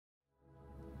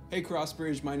Hey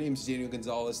CrossBridge, my name is Daniel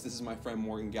Gonzalez. This is my friend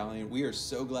Morgan Gallion. We are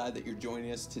so glad that you're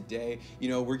joining us today. You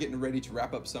know, we're getting ready to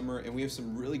wrap up summer and we have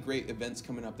some really great events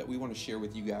coming up that we want to share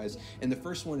with you guys. And the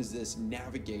first one is this,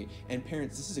 Navigate. And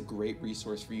parents, this is a great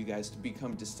resource for you guys to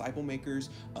become disciple makers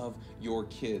of your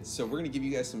kids. So we're going to give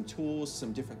you guys some tools,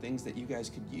 some different things that you guys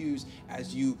could use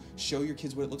as you show your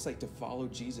kids what it looks like to follow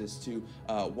Jesus, to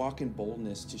walk in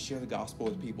boldness, to share the gospel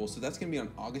with people. So that's going to be on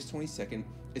August 22nd.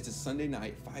 It's a Sunday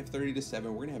night, 5:30 to 7.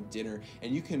 We're going to have dinner,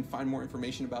 and you can find more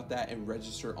information about that and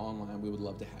register online. We would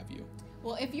love to have you.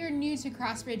 Well, if you're new to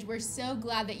CrossBridge, we're so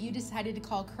glad that you decided to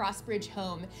call CrossBridge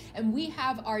home. And we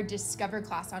have our Discover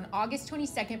class on August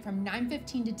 22nd from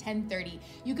 9:15 to 10:30.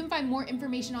 You can find more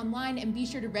information online and be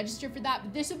sure to register for that.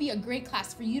 But this will be a great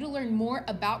class for you to learn more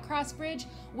about CrossBridge,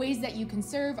 ways that you can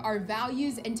serve, our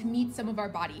values, and to meet some of our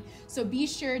body. So be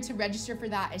sure to register for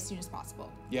that as soon as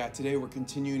possible. Yeah, today we're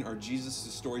continuing our Jesus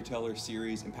the Storyteller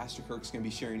series, and Pastor Kirk's going to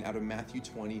be sharing out of Matthew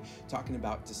 20, talking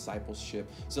about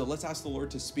discipleship. So let's ask the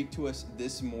Lord to speak to us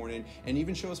this morning and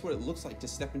even show us what it looks like to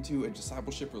step into a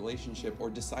discipleship relationship or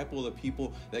disciple the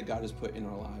people that God has put in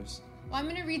our lives. Well, I'm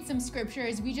going to read some scripture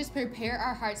as we just prepare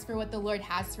our hearts for what the Lord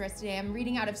has for us today. I'm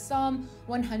reading out of Psalm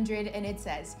 100, and it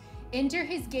says, "Enter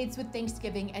his gates with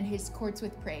thanksgiving and his courts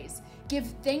with praise. Give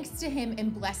thanks to him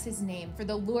and bless his name, for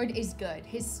the Lord is good.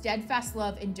 His steadfast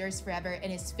love endures forever,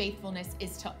 and his faithfulness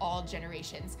is to all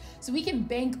generations." So we can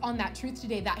bank on that truth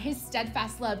today, that his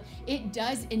steadfast love, it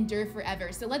does endure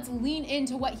forever. So let's lean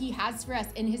into what he has for us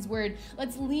in his word.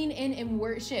 Let's lean in and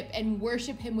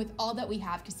worship him with all that we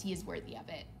have, because he is worthy of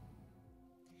it.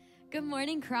 Good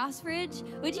morning, CrossBridge.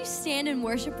 Would you stand and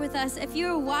worship with us? If you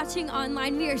are watching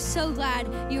online, we are so glad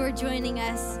you are joining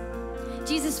us.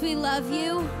 Jesus, we love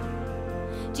you.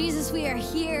 Jesus, we are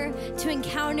here to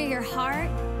encounter your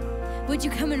heart. Would you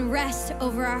come and rest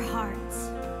over our hearts?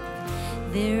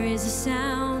 There is a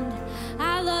sound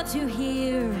I love to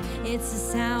hear. It's the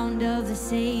sound of the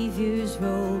Savior's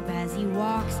robe as he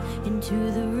walks into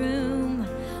the room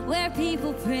where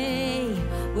people pray,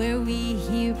 where we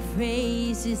hear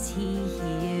praises he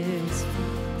hears.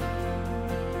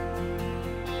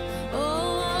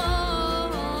 Oh,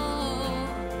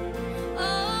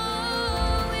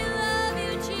 we love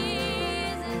you,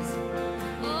 Jesus.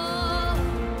 Oh,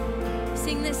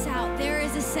 sing this out. There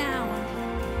is a sound.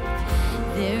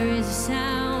 There is a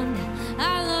sound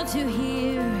I love to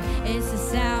hear. It's the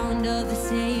sound of the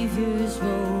Savior's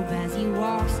robe as he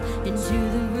walks into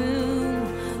the room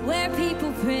where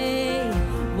people pray,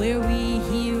 where we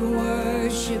hear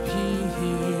worship, he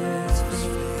hears.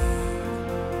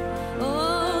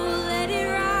 Oh, let it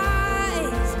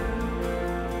rise.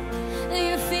 Let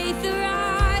your faith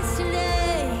arise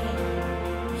today.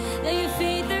 Let your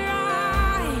faith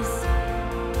arise.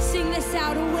 Sing this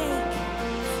out, awake.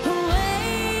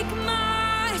 Awake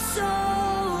my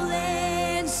soul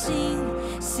and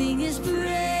sing. Sing his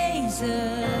praise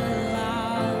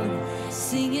aloud.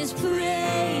 Sing his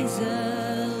praise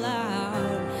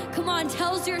aloud. Come on,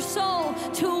 tells your soul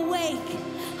to awake.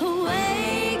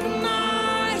 Awake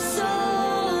my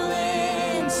soul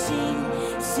and sing.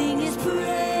 Sing his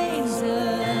praise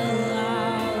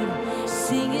aloud.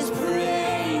 Sing his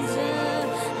praise aloud.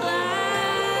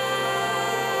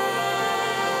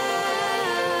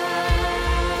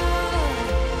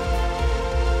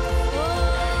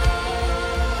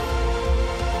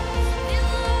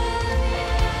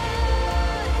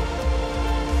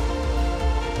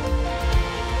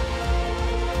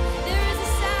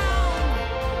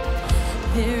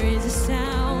 There is a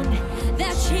sound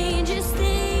that changes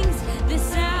things, the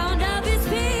sound of his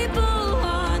people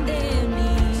on their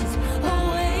knees.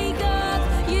 Awake up,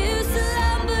 you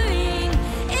slumbering,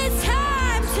 it's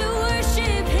time to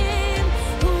worship him.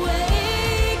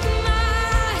 Awake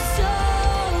my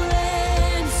soul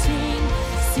and sing,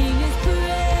 sing his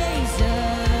praise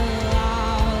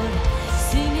aloud,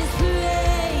 sing his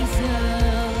praise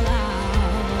aloud.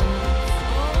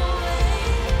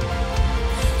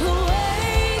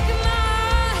 Awake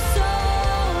my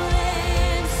soul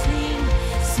and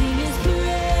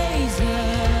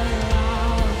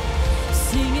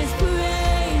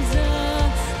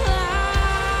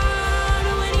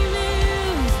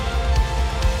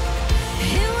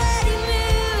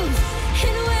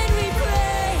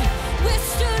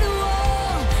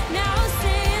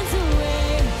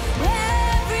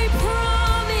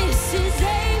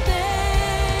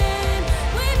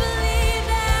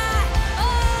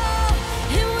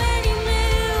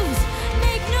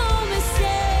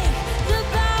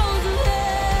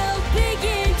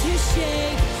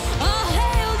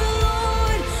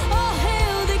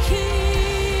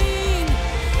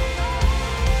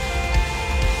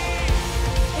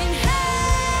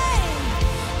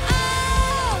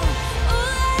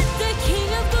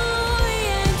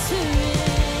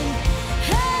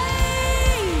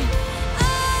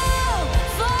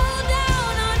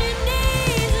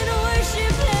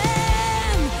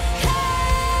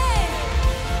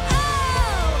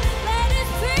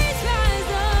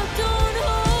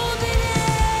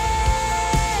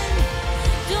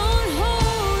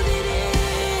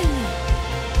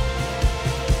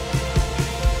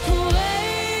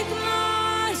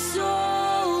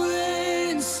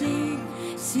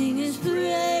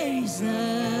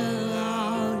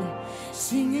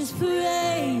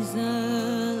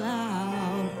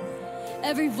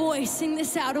voice, sing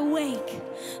this out. Awake,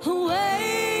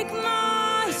 awake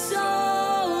my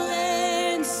soul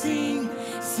and sing,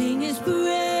 sing his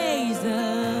praise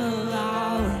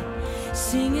aloud,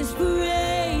 sing his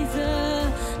praise aloud.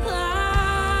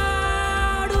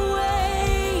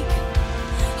 Awake,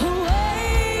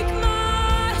 awake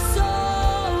my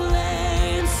soul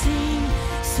and sing,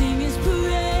 sing his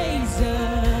praise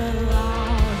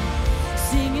aloud,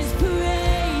 sing his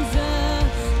praise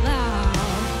aloud.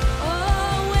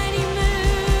 Oh, when he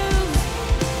moves,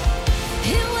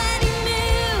 and when he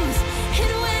moves,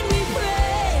 and when we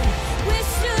pray, we're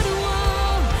stood a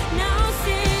wall, now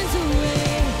stands a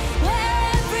way, where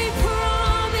every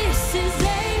promise is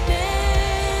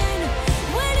amen.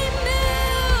 When he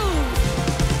moves,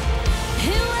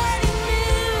 and when he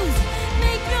moves,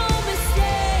 make no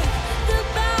mistake, the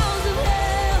bowels of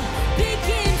hell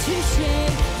begin to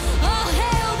shake. All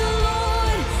hail the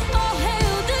Lord, all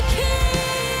hail the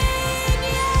King,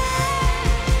 yeah.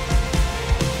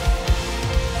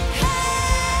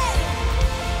 Hey,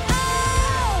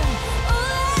 oh,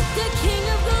 let the King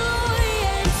of glory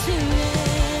enter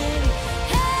in.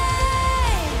 Hey,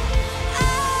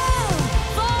 oh,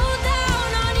 fall down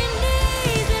on your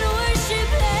knees and worship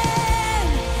him.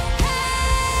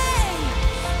 Hey,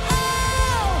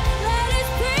 oh, let his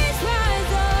praise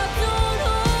rise up, don't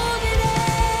hold it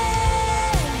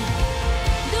in,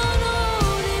 don't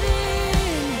hold it in.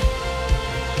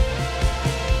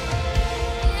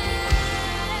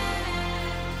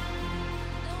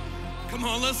 Come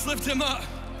on, let's lift him up.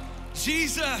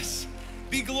 Jesus,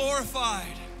 be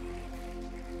glorified,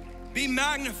 be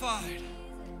magnified.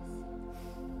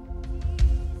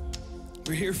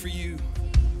 We're here for you.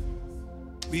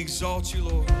 We exalt you,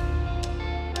 Lord.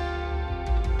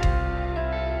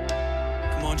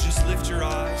 Come on, just lift your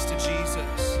eyes to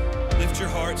Jesus. Lift your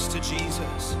hearts to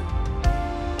Jesus.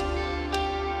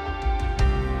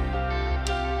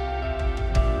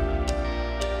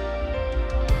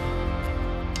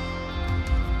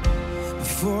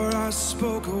 Before I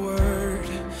spoke a word,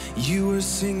 you were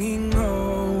singing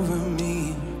over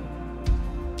me.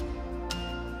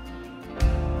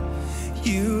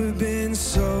 You have been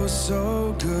so,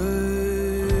 so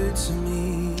good to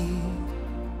me.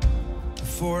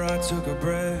 Before I took a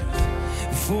breath,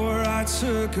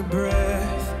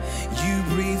 you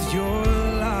breathed your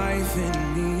life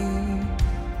in me.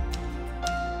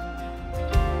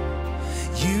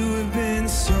 You have been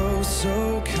so,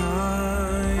 so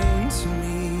kind to me.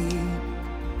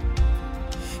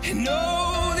 And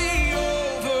oh, the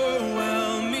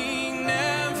overwhelming,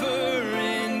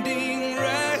 never-ending,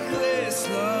 reckless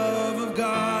love of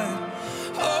God.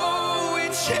 Oh,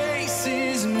 it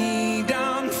chases me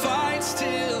down, fights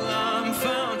till I'm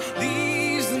found,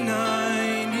 leaves the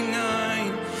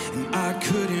 99. And I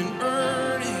couldn't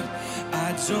earn it,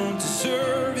 I don't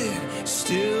deserve it,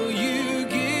 still you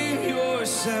give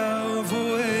yourself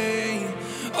away.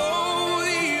 Oh,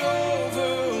 the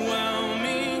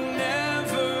overwhelming,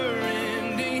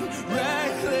 never-ending,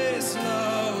 reckless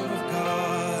love of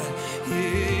God.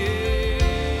 Yeah.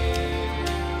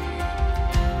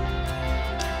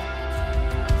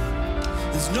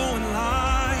 There's no one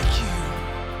like you,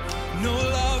 no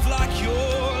love like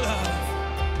your love.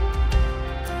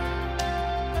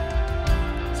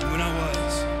 See, when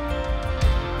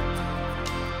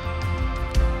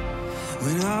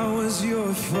I was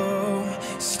your foe,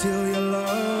 still your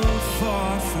love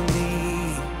fought for me.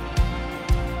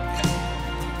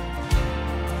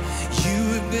 You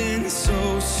have been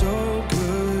so, so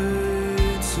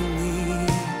good to me.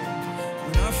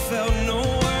 When I felt no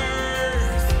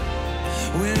worth,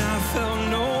 when I felt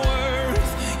no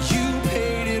worth, you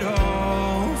paid it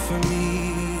all for me.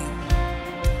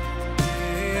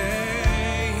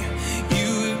 Yeah, you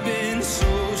have been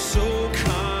so, so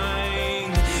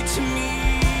kind to me.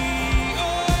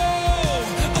 Oh,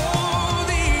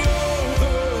 the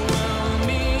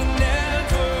overwhelming,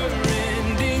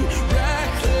 never-ending,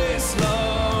 reckless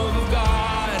love of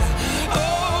God.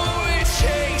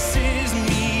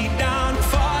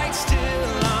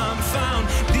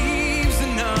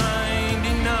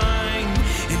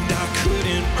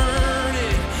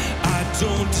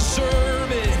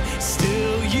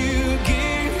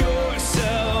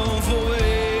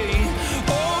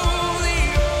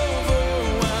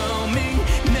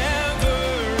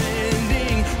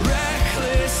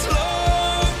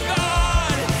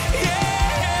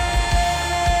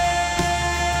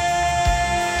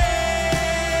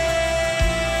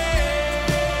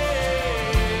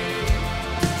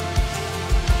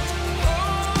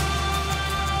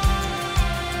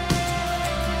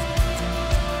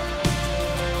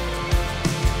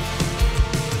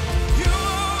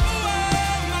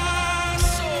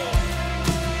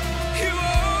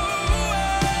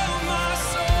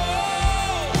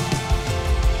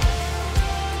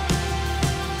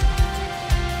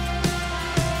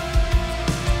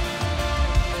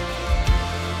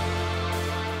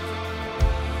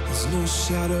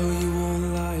 shadow you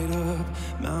won't light up,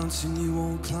 mountain you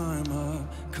won't climb up,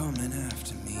 coming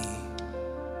after me.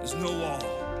 There's no wall.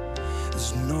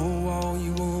 There's no wall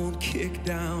you won't kick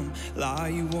down, lie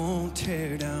you won't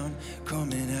tear down,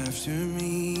 coming after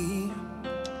me.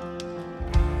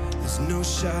 There's no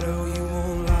shadow you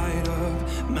won't light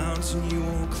up, mountain you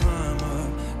won't climb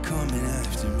up, coming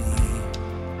after me.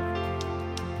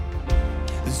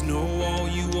 There's no wall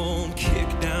you won't kick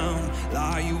down,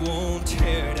 lie you won't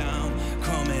tear down,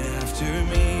 coming after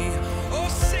me. Oh,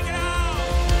 sing it out!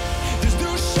 There's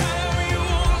no shadow you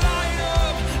won't light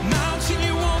up, mountain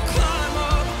you won't climb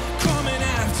up, coming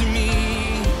after me.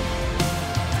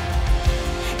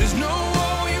 There's no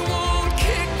wall you won't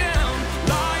kick down,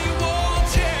 lie you won't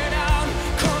tear down,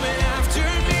 coming after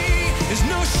me. There's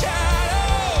no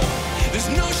shadow, there's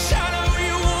no shadow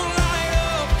you won't light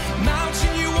up,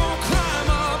 mountain you won't climb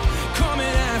up,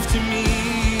 coming after me.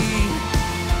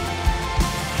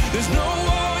 There's no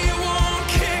wall you won't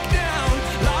kick down,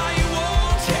 lie you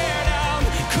won't tear down,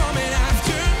 coming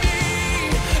after me.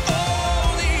 Oh,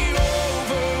 the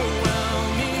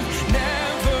overwhelming,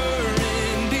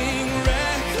 never-ending,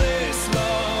 reckless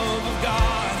love of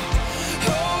God.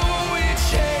 Oh, it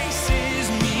chases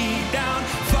me down,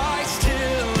 fights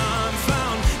till I'm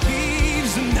found,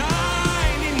 leaves the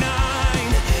 99,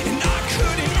 and I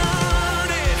couldn't earn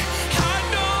it, I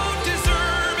don't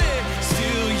deserve it,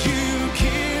 still you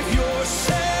give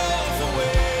yourself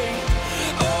away.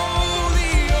 Oh,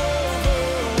 the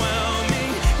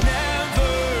overwhelming,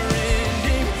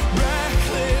 never-ending,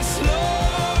 reckless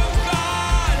love of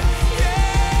God.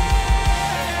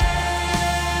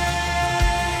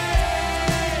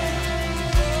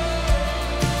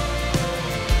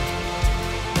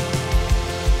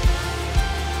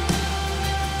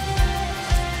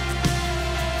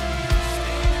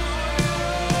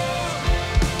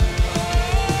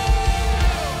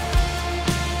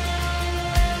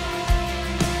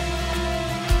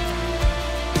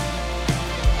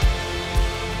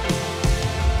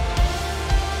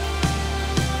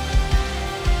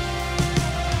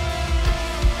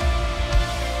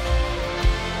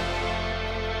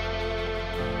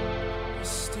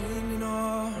 Standing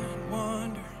on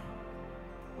wonder.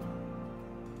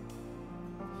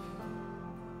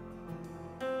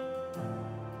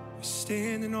 We're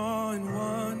standing on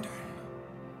wonder.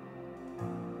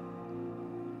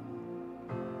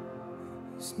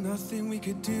 There's nothing we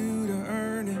could do to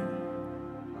earn it.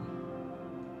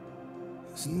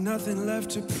 There's nothing left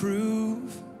to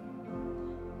prove,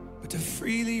 but to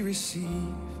freely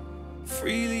receive,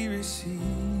 freely receive.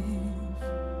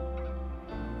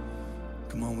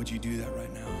 Come on, would you do that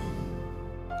right now?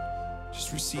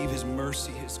 Just receive His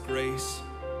mercy, His grace,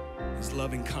 His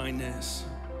loving kindness.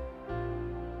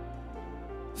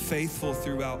 Faithful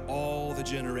throughout all the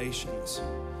generations.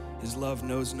 His love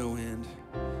knows no end.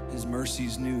 His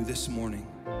mercy's new this morning.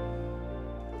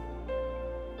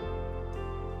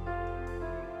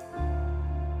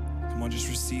 Come on, just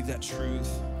receive that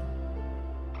truth.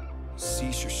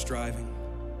 Cease your striving.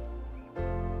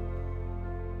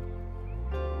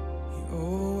 You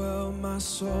overwhelm my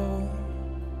soul.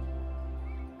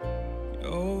 You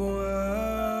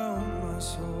overwhelm my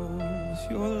soul with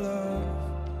your love,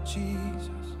 Jesus.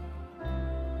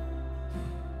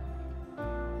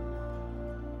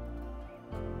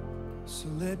 So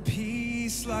let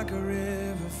peace like a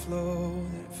river flow,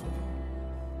 let it flow.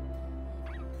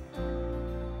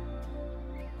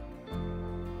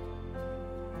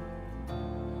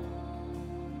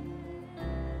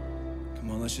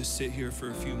 Come on, let's just sit here for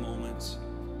a few moments.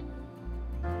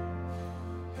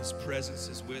 His presence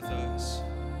is with us.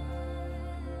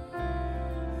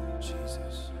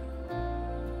 Jesus.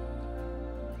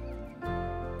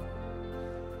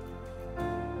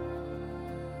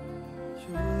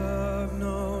 Your love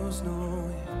knows no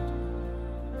end.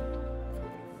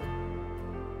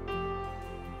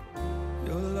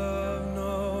 Your love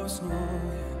knows no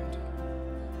end.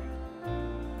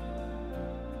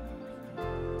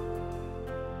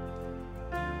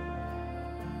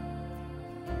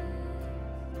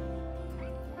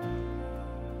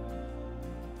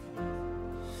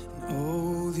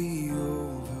 Oh, the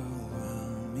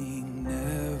overwhelming,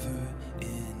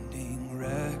 never-ending,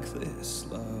 reckless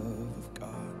love of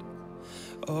God.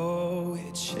 Oh,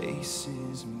 it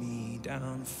chases me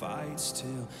down, fights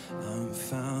till I'm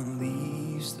found,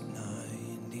 leaves the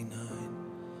 99,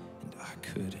 and I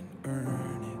couldn't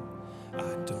earn it,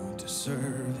 I don't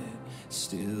deserve it,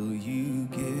 still you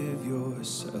give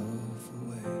yourself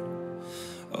away.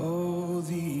 Oh,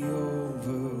 the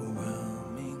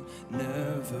overwhelming,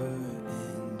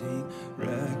 never-ending,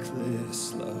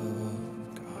 reckless love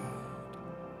of God.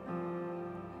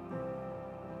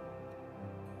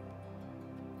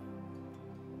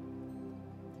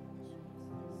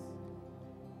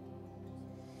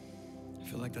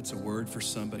 feel like that's a word for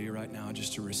somebody right now,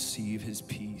 just to receive his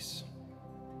peace,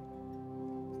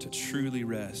 to truly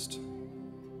rest,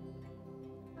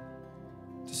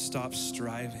 to stop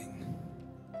striving,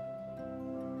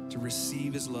 to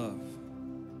receive his love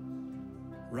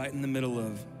right in the middle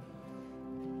of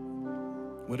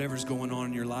whatever's going on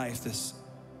in your life. This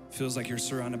feels like you're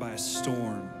surrounded by a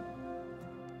storm.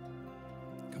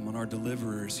 Come on, our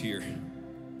deliverer is here.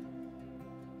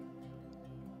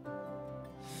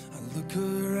 I look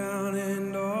around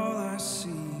and all I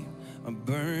see are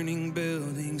burning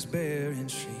buildings, barren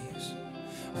trees.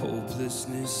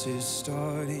 Hopelessness is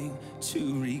starting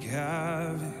to wreak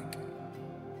havoc.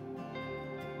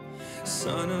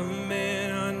 Son of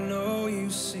man, I know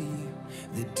you see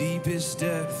the deepest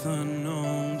depth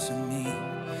unknown to me.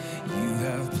 You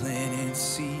have planted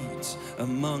seeds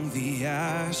among the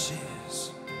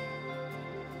ashes.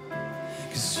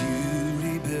 'Cause you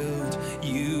rebuild,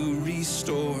 you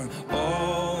restore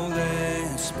all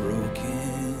that's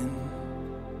broken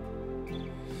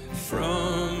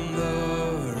from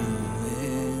the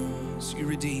ruins. You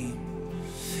redeem,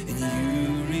 and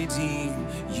you redeem,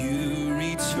 you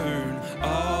return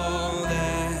all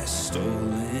that's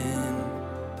stolen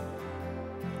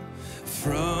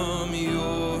from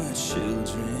your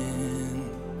children.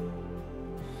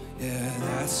 Yeah,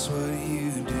 that's what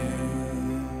you do.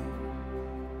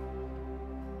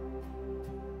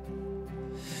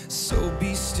 So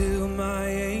be still, my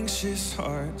anxious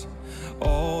heart.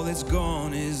 All that's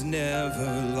gone is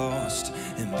never lost.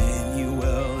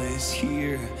 Emmanuel is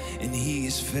here, and he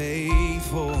is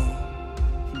faithful.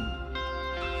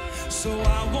 So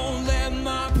I won't let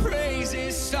my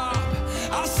praises stop.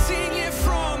 I'll sing it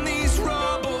from these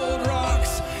rubbled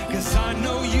rocks. 'Cause I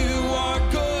know you are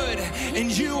good,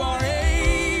 and you are able.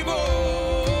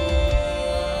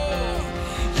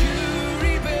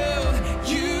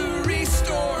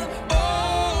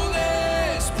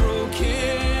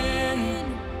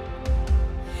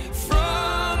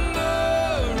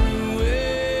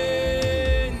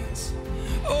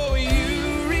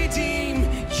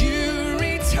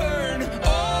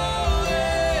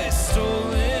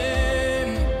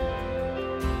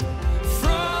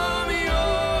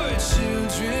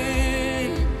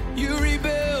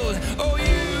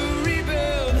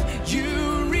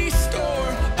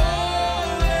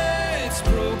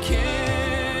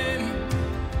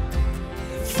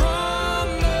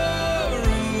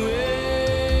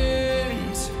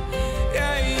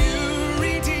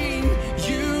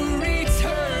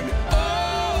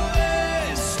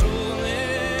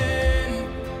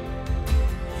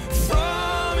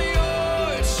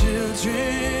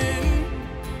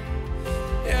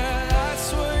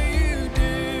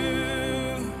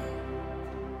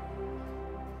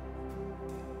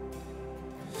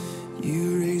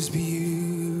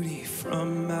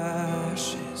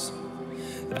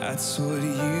 That's what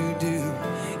you do.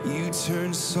 You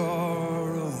turn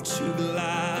sorrow to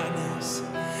gladness.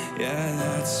 Yeah,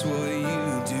 that's what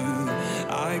you do.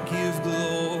 I give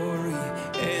glory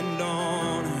and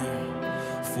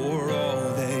honor for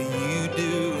all that you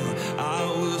do. I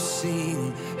will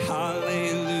sing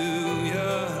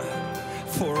hallelujah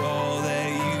for all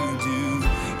that you do.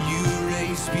 You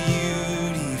raise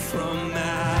beauty from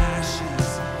ashes,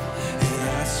 and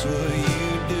that's what you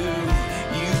do.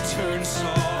 You turn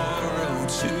sorrow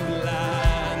to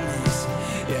gladness.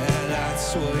 Yeah,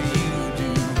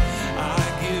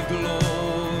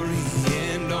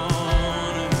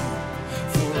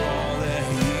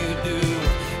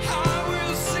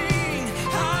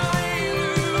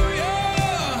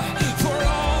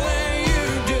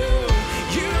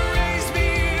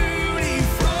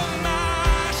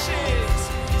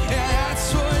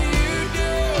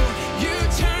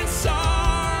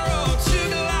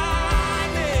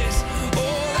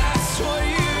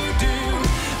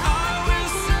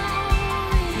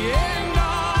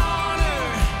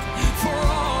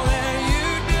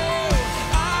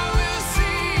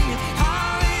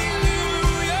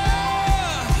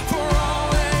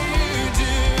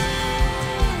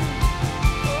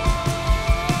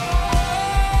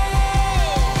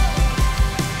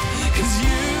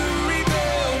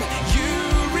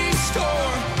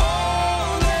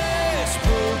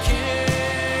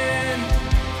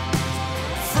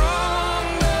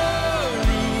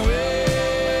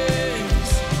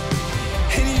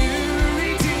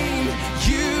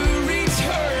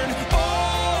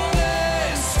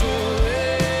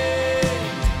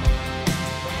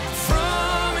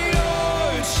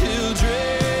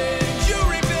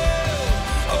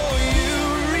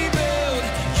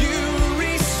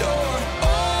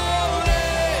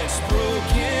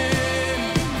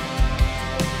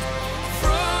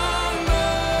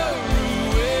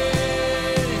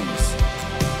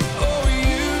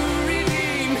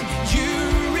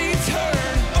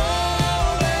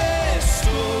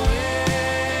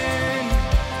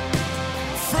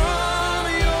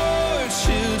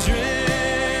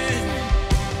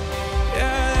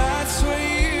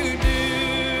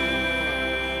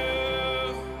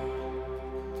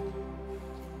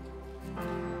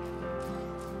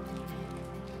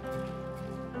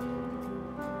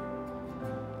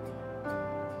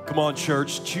 Come on,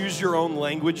 church, choose your own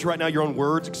language right now, your own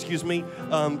words, excuse me,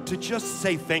 to just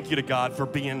say thank you to God for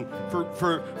being,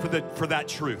 for that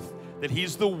truth, that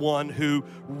He's the one who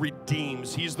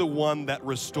redeems. He's the one that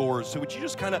restores. So would you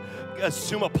just kind of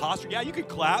assume a posture? Yeah, you can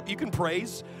clap, you can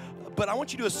praise, but I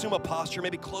want you to assume a posture.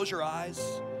 Maybe close your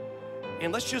eyes,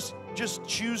 and let's just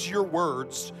choose your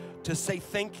words to say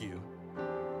thank you.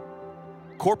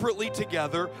 Corporately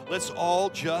together, let's all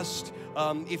just,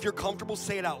 if you're comfortable,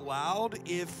 say it out loud.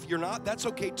 If you're not, that's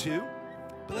okay too.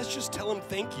 But let's just tell Him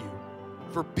thank you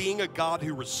for being a God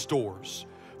who restores,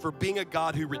 for being a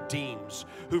God who redeems,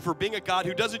 for being a God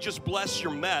who doesn't just bless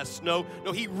your mess. No,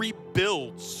 He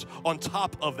rebuilds on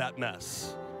top of that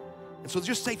mess. And so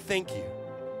just say thank you.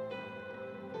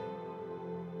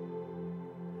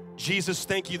 Jesus,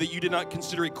 thank you that you did not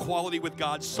consider equality with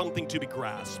God something to be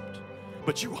grasped,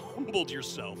 but you humbled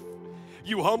yourself.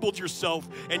 You humbled yourself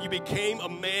and you became a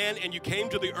man and you came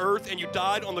to the earth and you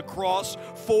died on the cross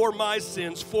for my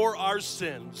sins, for our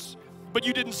sins. But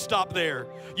you didn't stop there.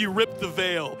 You ripped the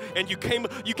veil and you came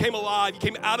alive. You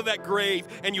came out of that grave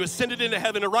and you ascended into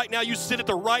heaven. And right now you sit at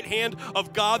the right hand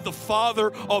of God, the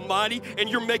Father Almighty, and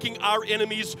you're making our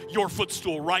enemies your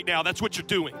footstool right now. That's what you're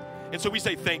doing. And so we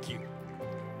say thank you.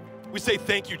 We say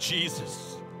thank you,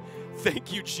 Jesus.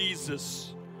 Thank you,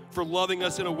 Jesus, for loving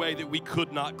us in a way that we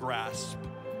could not grasp,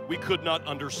 we could not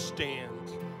understand.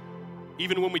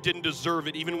 Even when we didn't deserve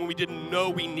it, even when we didn't know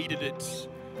we needed it,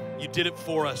 you did it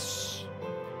for us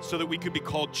so that we could be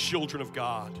called children of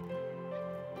God.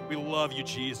 We love you,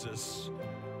 Jesus.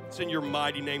 It's in your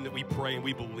mighty name that we pray and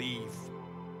we believe.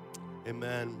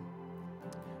 Amen.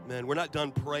 Amen. We're not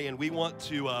done praying. We want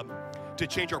to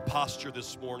change our posture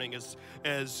this morning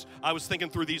as I was thinking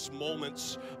through these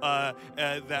moments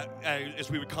as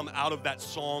we would come out of that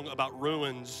song about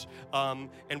ruins,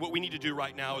 and what we need to do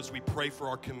right now is we pray for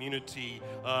our community.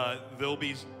 There'll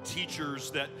be teachers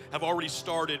that have already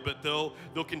started, but they'll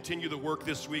continue the work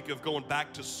this week of going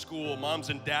back to school. Moms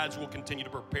and dads will continue to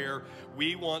prepare.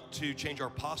 We want to change our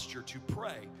posture to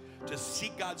pray, to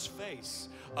seek God's face,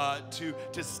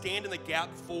 to stand in the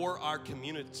gap for our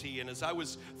community. And as I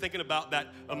was thinking about that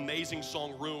amazing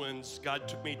song, Ruins, God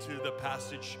took me to the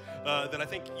passage that I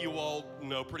think you all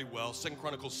know pretty well, 2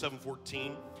 Chronicles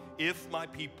 7:14. If my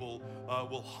people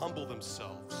will humble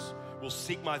themselves, will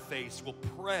seek my face, will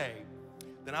pray,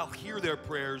 then I'll hear their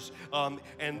prayers, and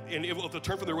if they'll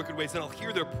turn from their wicked ways, then I'll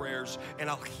hear their prayers, and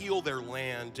I'll heal their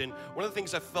land. And one of the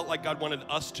things I felt like God wanted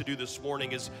us to do this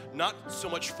morning is not so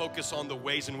much focus on the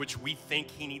ways in which we think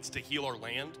He needs to heal our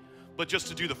land, but just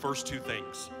to do the first two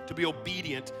things, to be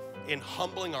obedient in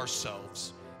humbling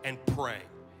ourselves and praying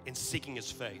and seeking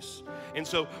His face. And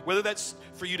so whether that's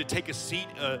for you to take a seat,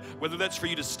 whether that's for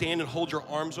you to stand and hold your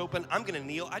arms open, I'm going to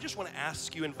kneel. I just want to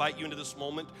ask you, invite you into this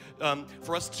moment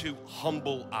for us to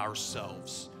humble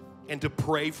ourselves and to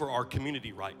pray for our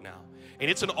community right now. And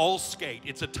it's an all skate.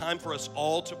 It's a time for us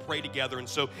all to pray together. And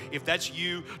so if that's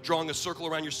you drawing a circle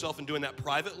around yourself and doing that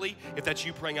privately, if that's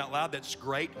you praying out loud, that's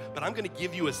great. But I'm going to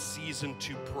give you a season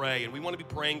to pray. And we want to be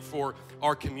praying for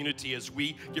our community as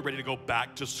we get ready to go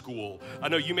back to school. I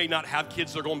know you may not have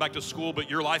kids that are going back to school, but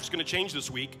your life's going to change this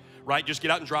week, right? Just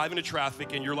get out and drive into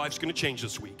traffic and your life's going to change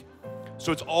this week.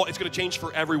 So it's going to change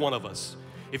for every one of us.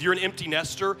 If you're an empty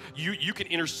nester, you can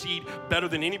intercede better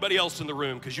than anybody else in the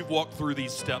room because you've walked through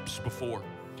these steps before.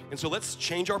 And so let's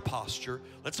change our posture,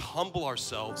 let's humble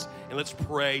ourselves, and let's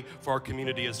pray for our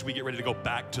community as we get ready to go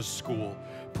back to school.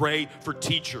 Pray for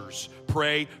teachers,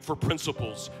 pray for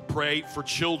principals, pray for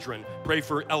children, pray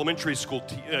for elementary school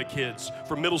kids,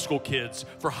 for middle school kids,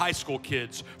 for high school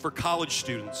kids, for college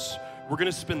students. We're going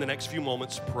to spend the next few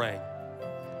moments praying.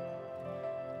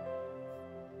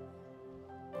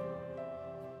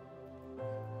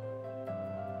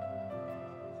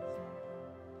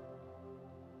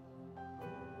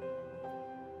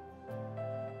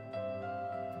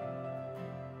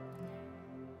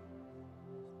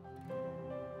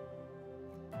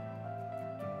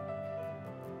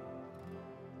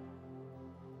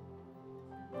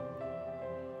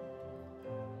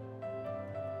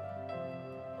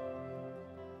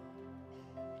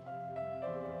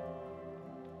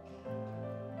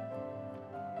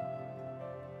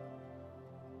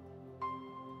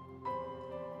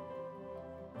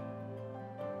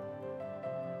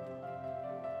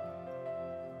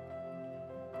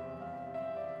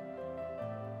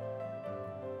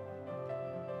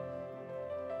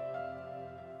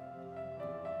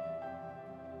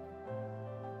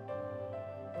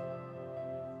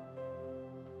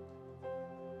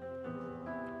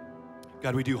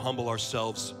 God, we do humble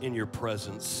ourselves in your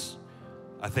presence.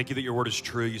 I thank you that your word is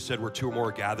true. You said where two or more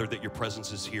are gathered, that your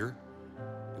presence is here.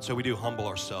 And And so we do humble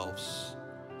ourselves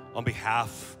on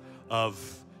behalf of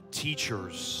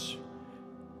teachers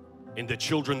and the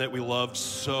children that we love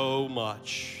so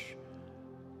much.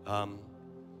 And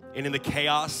in the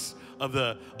chaos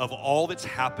of all that's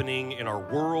happening in our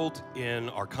world, in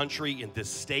our country, in this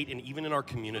state, and even in our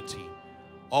community,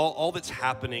 all that's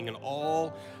happening and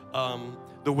all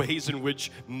the ways in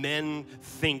which men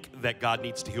think that God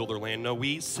needs to heal their land. No,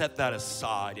 we set that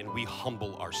aside and we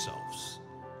humble ourselves.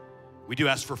 We do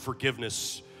ask for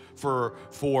forgiveness for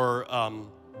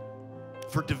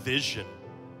division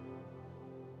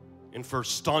and for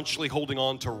staunchly holding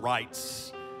on to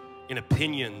rights and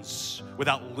opinions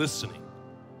without listening,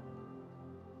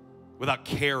 without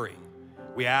caring.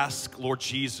 We ask, Lord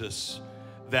Jesus,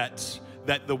 that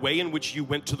the way in which you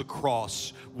went to the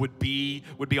cross would be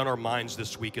on our minds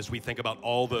this week as we think about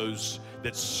all those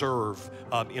that serve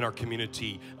in our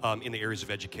community in the areas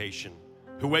of education,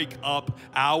 who wake up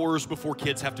hours before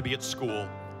kids have to be at school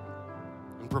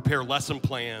and prepare lesson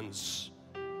plans,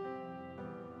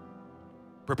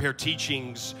 prepare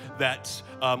teachings that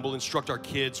will instruct our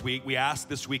kids. We ask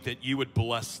this week that you would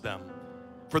bless them.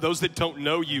 For those that don't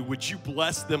know you, would you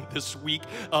bless them this week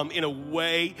in a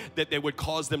way that they would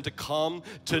cause them to come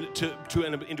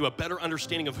into a better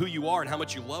understanding of who you are and how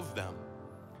much you love them?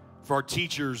 For our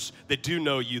teachers that do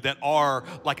know you, that are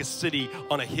like a city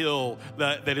on a hill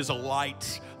that is a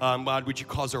light, God, would you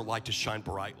cause their light to shine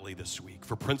brightly this week?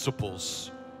 For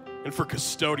principals and for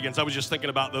custodians, I was just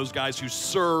thinking about those guys who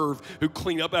serve, who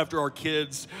clean up after our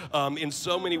kids in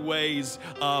so many ways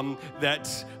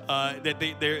that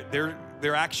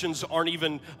their actions aren't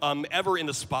even ever in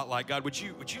the spotlight. God, would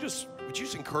you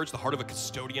just encourage the heart of a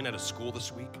custodian at a school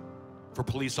this week? For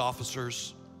police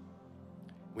officers,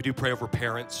 we do pray over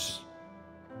parents,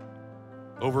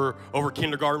 over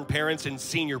kindergarten parents and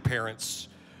senior parents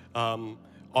from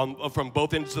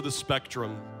both ends of the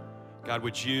spectrum. God,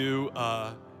 would you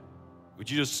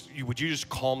just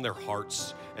calm their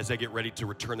hearts as they get ready to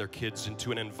return their kids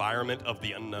into an environment of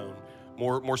the unknown,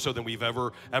 more so than we've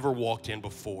ever walked in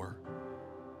before.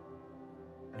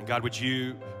 And God,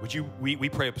 we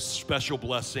pray a special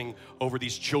blessing over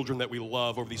these children that we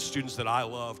love, over these students that I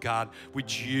love. God,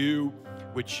 would you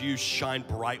shine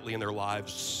brightly in their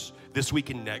lives this week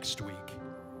and next week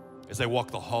as they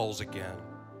walk the halls again?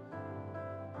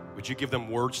 Would you give them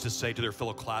words to say to their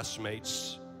fellow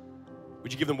classmates?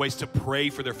 Would you give them ways to pray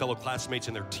for their fellow classmates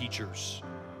and their teachers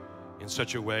in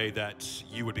such a way that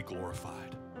you would be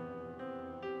glorified?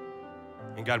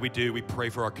 And God, we pray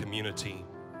for our community.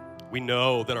 We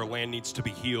know that our land needs to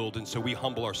be healed, and so we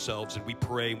humble ourselves and we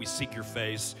pray and we seek your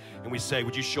face and we say,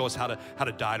 would you show us how to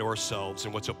die to ourselves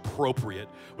and what's an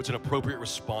appropriate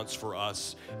response for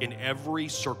us in every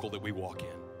circle that we walk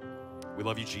in. We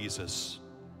love you, Jesus.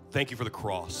 Thank you for the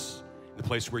cross, the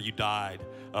place where you died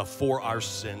for our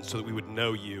sins so that we would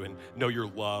know you and know your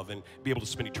love and be able to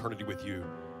spend eternity with you.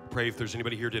 Pray if there's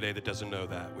anybody here today that doesn't know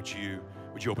that, would you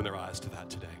open their eyes to that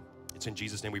today? It's in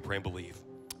Jesus' name we pray and believe.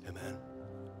 Amen.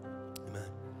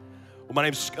 Well, my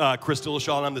name's Chris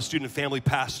Dillashaw, and I'm the student family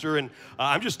pastor, and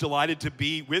I'm just delighted to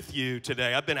be with you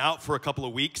today. I've been out for a couple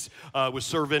of weeks, was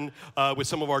serving with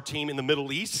some of our team in the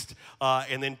Middle East,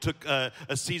 and then took a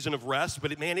season of rest.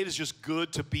 But man, it is just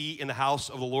good to be in the house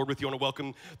of the Lord with you. I want to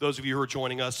welcome those of you who are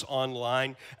joining us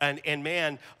online. And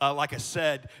man, like I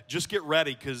said, just get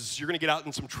ready, because you're going to get out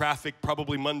in some traffic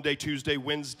probably Monday, Tuesday,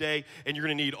 Wednesday, and you're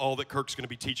going to need all that Kirk's going to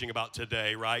be teaching about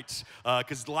today, right?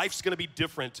 Because life's going to be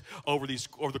different over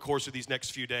the course of these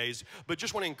next few days. But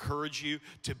just want to encourage you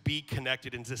to be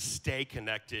connected and to stay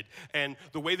connected. And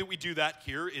the way that we do that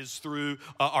here is through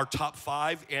our top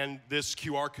 5 and this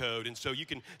QR code. And so you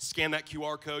can scan that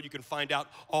QR code. You can find out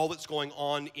all that's going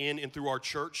on in and through our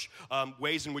church,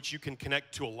 ways in which you can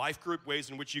connect to a life group, ways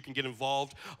in which you can get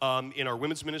involved in our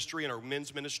women's ministry, in our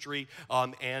men's ministry,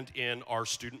 and in our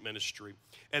student ministry.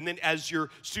 And then as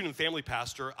your student family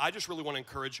pastor, I just really want to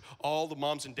encourage all the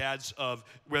moms and dads of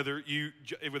whether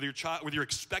you're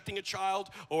expecting a child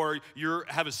or you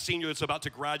have a senior that's about to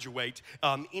graduate,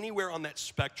 anywhere on that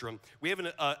spectrum, we have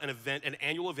an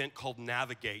annual event called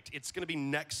Navigate. It's going to be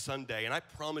next Sunday, and I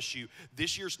promise you,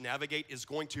 this year's Navigate is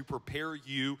going to prepare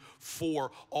you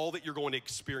for all that you're going to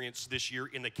experience this year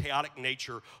in the chaotic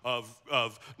nature of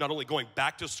not only going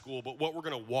back to school, but what we're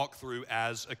going to walk through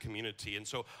as a community. And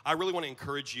so I really want to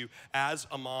encourage you as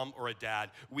a mom or a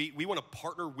dad. We want to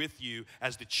partner with you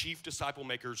as the chief disciple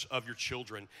makers of your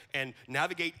children. And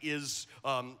Navigate is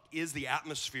the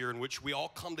atmosphere in which we all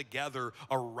come together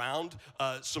around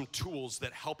some tools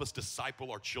that help us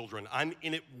disciple our children. I'm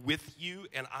in it with you,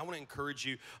 and I want to encourage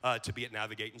you to be at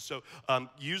Navigate. And so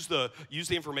use the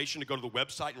information to go to the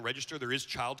website and register. There is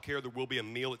childcare. There will be a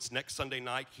meal. It's next Sunday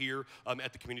night here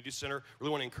at the community center.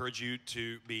 Really want to encourage you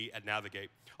to be at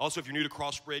Navigate. Also, if you're new to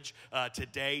CrossBridge,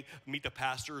 today, meet the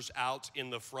pastors out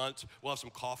in the front. We'll have some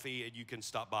coffee, and you can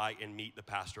stop by and meet the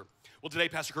pastor. Well, today,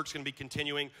 Pastor Kirk's going to be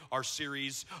continuing our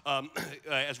series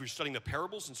as we're studying the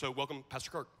parables, and so welcome,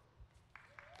 Pastor Kirk.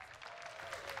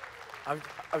 I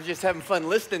was just having fun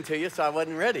listening to you, so I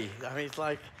wasn't ready. I mean, it's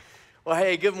like, well,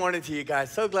 hey, good morning to you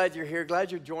guys. So glad you're here.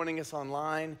 Glad you're joining us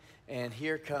online. And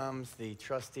here comes the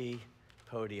trusty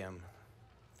podium.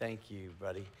 Thank you,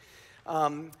 buddy.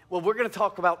 Well, we're going to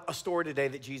talk about a story today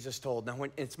that Jesus told. Now,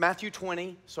 it's Matthew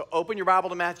 20, so open your Bible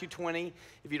to Matthew 20.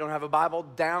 If you don't have a Bible,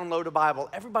 download a Bible.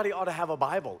 Everybody ought to have a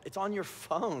Bible. It's on your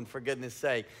phone, for goodness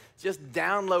sake. Just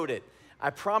download it. I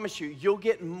promise you, you'll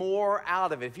get more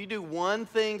out of it. If you do one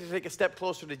thing to take a step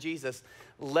closer to Jesus,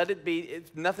 let it be,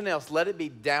 if nothing else, let it be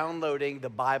downloading the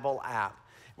Bible app.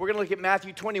 We're going to look at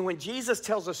Matthew 20. When Jesus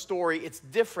tells a story, it's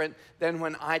different than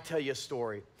when I tell you a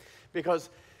story.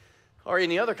 Or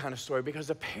any other kind of story, because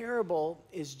a parable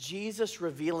is Jesus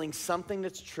revealing something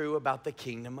that's true about the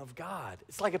kingdom of God.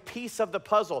 It's like a piece of the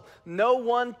puzzle. No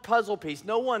one puzzle piece,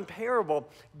 no one parable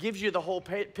gives you the whole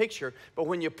picture, but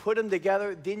when you put them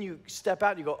together, then you step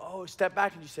out and you go, oh, step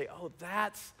back and you say, oh,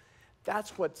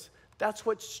 that's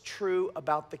what's true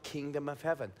about the kingdom of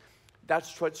heaven.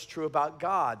 That's what's true about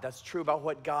God. That's true about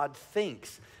what God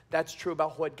thinks. That's true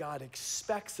about what God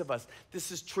expects of us.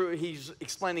 This is true. He's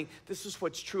explaining this is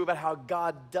what's true about how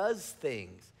God does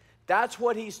things. That's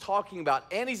what he's talking about.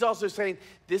 And he's also saying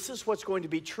this is what's going to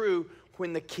be true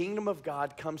when the kingdom of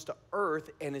God comes to earth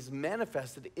and is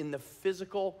manifested in the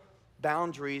physical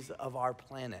boundaries of our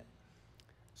planet.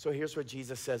 So here's what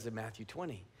Jesus says in Matthew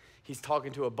 20. He's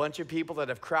talking to a bunch of people that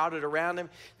have crowded around him.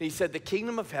 And he said the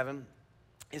kingdom of heaven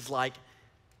is like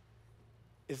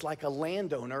a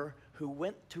landowner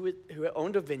who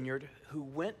owned a vineyard, who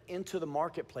went into the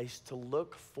marketplace to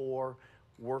look for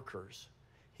workers.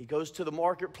 He goes to the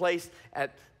marketplace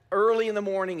at early in the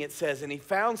morning, it says, and he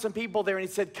found some people there, and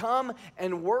he said, come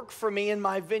and work for me in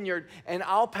my vineyard, and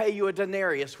I'll pay you a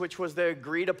denarius, which was the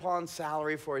agreed upon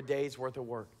salary for a day's worth of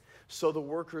work. So the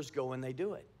workers go and they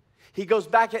do it. He goes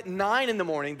back at 9 in the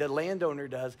morning, the landowner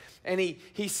does, and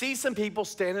he sees some people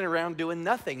standing around doing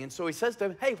nothing. And so he says to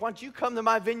them, hey, why don't you come to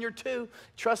my vineyard too?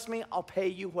 Trust me, I'll pay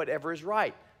you whatever is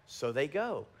right. So they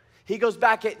go. He goes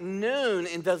back at noon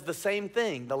and does the same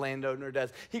thing, the landowner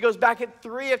does. He goes back at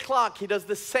 3 o'clock, he does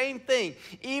the same thing.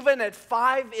 Even at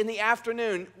 5 in the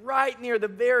afternoon, right near the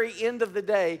very end of the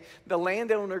day, the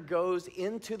landowner goes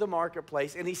into the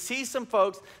marketplace and he sees some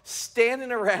folks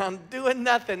standing around doing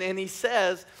nothing. And he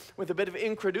says, with a bit of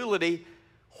incredulity,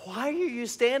 why are you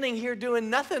standing here doing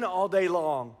nothing all day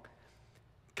long?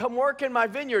 Come work in my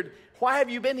vineyard. Why have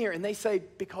you been here? And they say,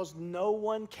 because no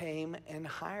one came and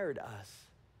hired us.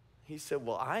 He said,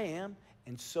 well, I am.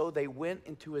 And so they went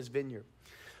into his vineyard.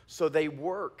 So they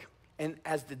work. And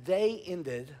as the day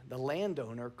ended, the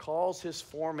landowner calls his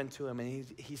foreman to him. And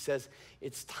he says,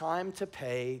 it's time to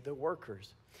pay the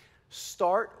workers.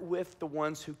 Start with the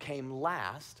ones who came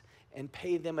last and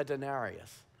pay them a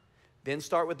denarius. Then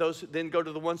then go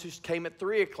to the ones who came at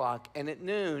 3 o'clock and at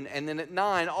noon and then at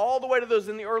 9, all the way to those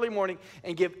in the early morning,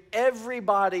 and give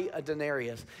everybody a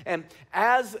denarius. And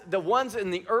as the ones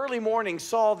in the early morning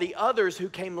saw the others who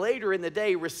came later in the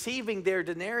day receiving their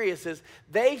denariuses,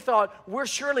 they thought, we're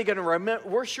surely going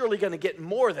to get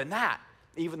more than that,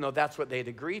 even though that's what they'd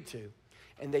agreed to.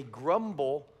 And they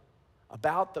grumble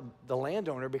about the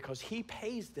landowner because he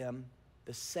pays them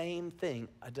the same thing,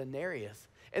 a denarius.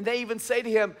 And they even say to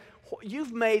him,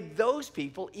 you've made those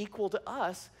people equal to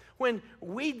us when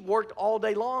we worked all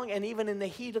day long and even in the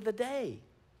heat of the day.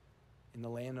 And the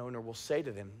landowner will say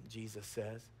to them, Jesus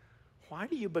says, why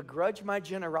do you begrudge my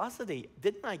generosity?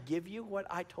 Didn't I give you what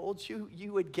I told you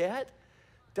you would get?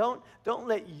 Don't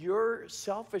let your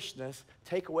selfishness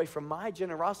take away from my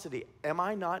generosity. Am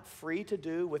I not free to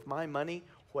do with my money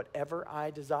whatever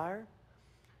I desire?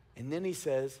 And then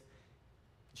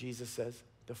Jesus says,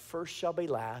 the first shall be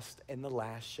last, and the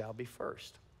last shall be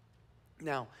first.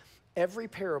 Now, every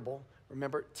parable,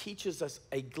 remember, teaches us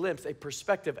a glimpse, a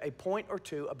perspective, a point or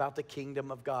two about the kingdom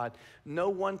of God. No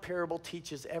one parable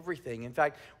teaches everything. In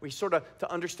fact,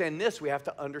 to understand this, we have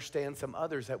to understand some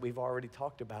others that we've already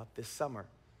talked about this summer.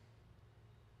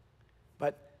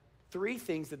 But 3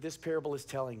 things that this parable is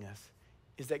telling us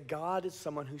is that God is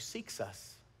someone who seeks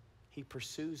us. He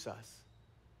pursues us.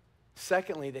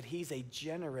 Secondly, that he's a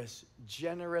generous,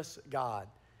 generous God.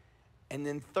 And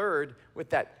then third, with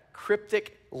that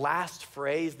cryptic last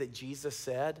phrase that Jesus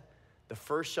said, the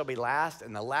first shall be last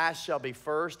and the last shall be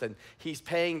first. And he's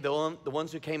paying the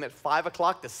ones who came at 5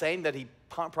 o'clock the same that he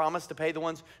promised to pay the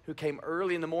ones who came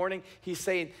early in the morning. He's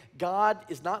saying God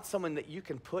is not someone that you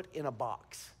can put in a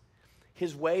box.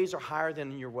 His ways are higher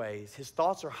than your ways. His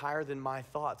thoughts are higher than my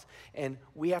thoughts. And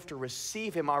we have to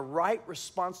receive him. Our right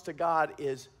response to God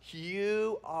is,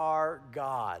 you are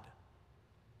God.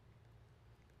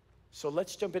 So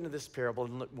let's jump into this parable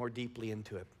and look more deeply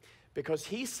into it. Because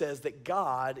he says that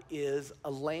God is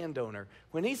a landowner.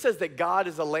 When he says that God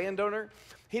is a landowner,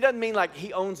 he doesn't mean like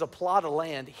he owns a plot of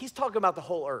land. He's talking about the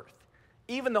whole earth,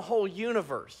 even the whole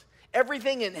universe.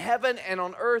 Everything in heaven and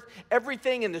on earth,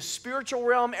 everything in the spiritual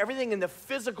realm, everything in the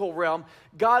physical realm,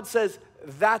 God says,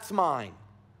 that's mine.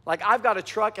 Like I've got a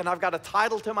truck and I've got a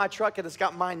title to my truck and it's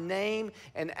got my name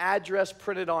and address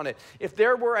printed on it. If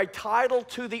there were a title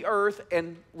to the earth,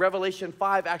 and Revelation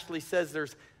 5 actually says there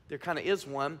kind of is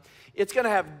one, it's going to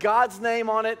have God's name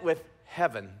on it with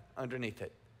heaven underneath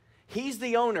it. He's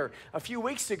the owner. A few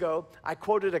weeks ago, I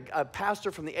quoted a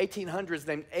pastor from the 1800s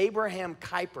named Abraham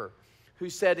Kuyper, who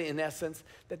said, in essence,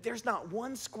 that there's not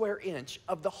 1 square inch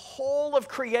of the whole of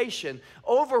creation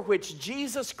over which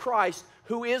Jesus Christ,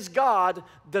 who is God,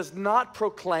 does not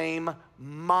proclaim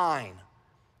mine.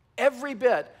 Every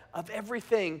bit of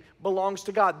everything belongs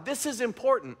to God. This is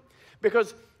important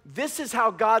because this is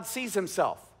how God sees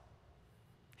himself.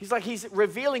 He's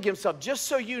revealing himself. Just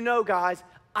so you know, guys,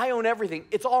 I own everything.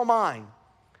 It's all mine.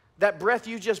 That breath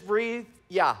you just breathed,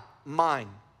 yeah, mine.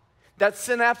 That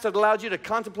synapse that allowed you to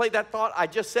contemplate that thought I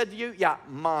just said to you, yeah,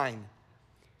 mine.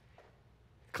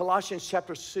 Colossians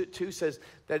chapter 2 says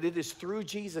that it is through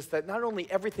Jesus that not only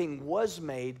everything was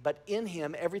made, but in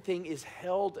him everything is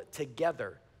held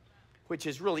together, which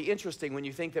is really interesting when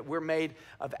you think that we're made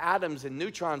of atoms and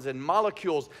neutrons and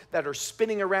molecules that are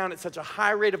spinning around at such a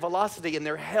high rate of velocity, and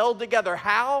they're held together.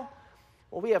 How?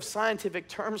 Well, we have scientific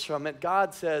terms from it.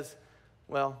 God says,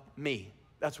 well, me.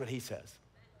 That's what he says.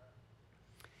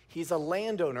 He's a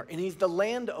landowner, and he's the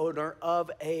landowner of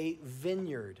a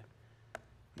vineyard.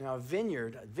 Now, a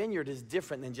vineyard is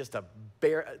different than just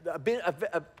it's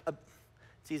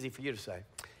easy for you to say.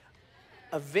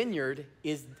 A vineyard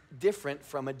is different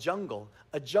from a jungle.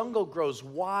 A jungle grows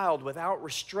wild without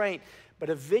restraint, but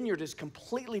a vineyard is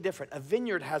completely different. A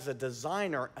vineyard has a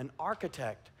designer, an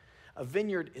architect. A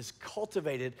vineyard is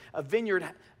cultivated.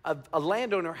 A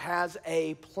landowner has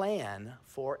a plan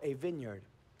for a vineyard.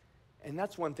 And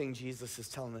that's one thing Jesus is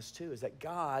telling us too, is that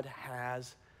God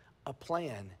has a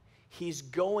plan. He's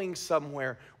going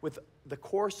somewhere with the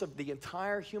course of the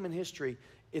entire human history.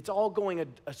 It's all going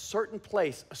a certain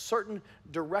place, a certain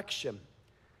direction.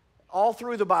 All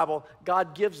through the Bible,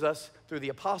 God gives us, through the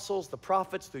apostles, the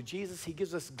prophets, through Jesus, he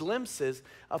gives us glimpses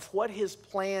of what his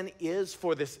plan is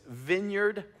for this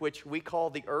vineyard, which we call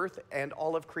the earth and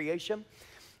all of creation.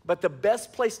 But the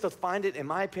best place to find it, in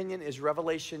my opinion, is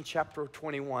Revelation chapter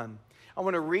 21. I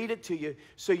want to read it to you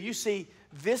so you see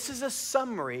this is a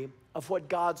summary of what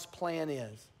God's plan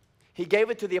is. He gave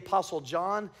it to the Apostle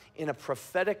John in a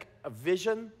prophetic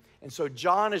vision. And so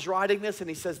John is writing this, and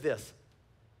he says this.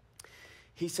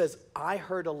 He says, I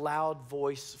heard a loud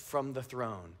voice from the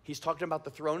throne. He's talking about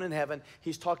the throne in heaven.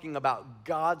 He's talking about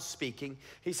God speaking.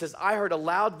 He says, I heard a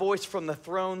loud voice from the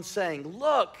throne saying,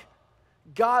 look,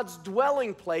 God's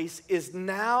dwelling place is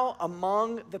now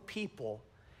among the people,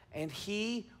 and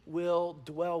he will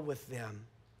dwell with them.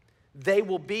 They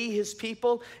will be his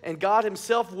people, and God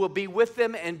himself will be with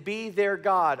them and be their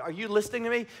God. Are you listening to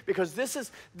me? Because this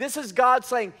is God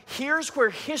saying, here's where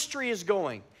history is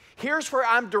going. Here's where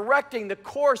I'm directing the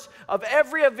course of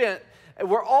every event.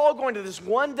 We're all going to this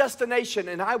one destination,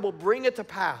 and I will bring it to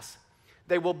pass.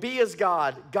 They will be as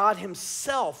God. God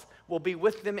himself will be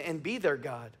with them and be their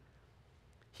God.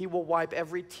 He will wipe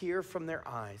every tear from their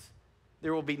eyes.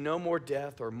 There will be no more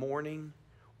death or mourning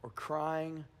or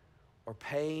crying or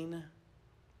pain.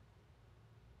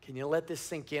 Can you let this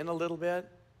sink in a little bit?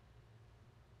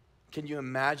 Can you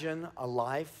imagine a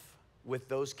life with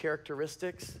those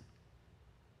characteristics?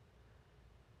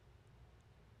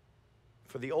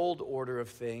 For the old order of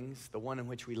things, the one in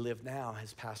which we live now,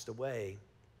 has passed away.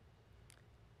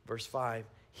 Verse 5,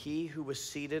 he who was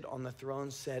seated on the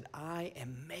throne said, I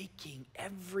am making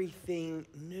everything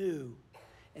new.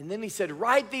 And then he said,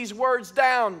 write these words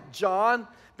down, John,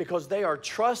 because they are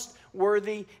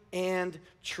trustworthy and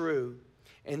true.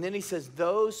 And then he says,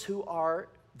 those who are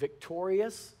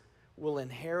victorious will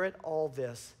inherit all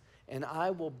this, and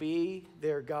I will be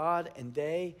their God, and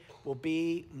they will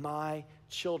be my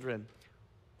children.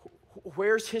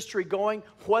 Where's history going?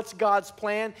 What's God's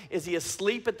plan? Is he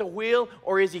asleep at the wheel,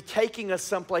 or is he taking us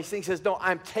someplace? And he says, no,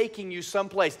 I'm taking you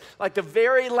someplace. Like the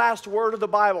very last word of the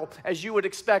Bible, as you would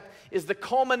expect, is the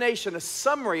culmination, a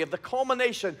summary of the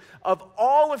culmination of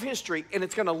all of history, and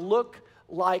it's going to look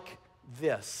like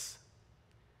this.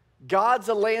 God's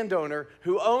a landowner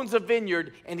who owns a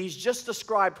vineyard, and he's just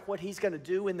described what he's going to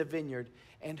do in the vineyard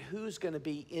and who's going to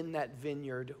be in that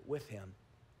vineyard with him.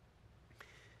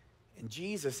 And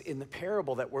Jesus, in the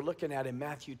parable that we're looking at in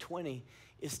Matthew 20,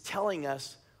 is telling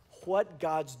us what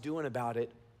God's doing about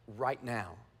it right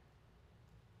now.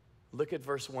 Look at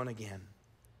verse 1 again.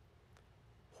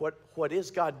 What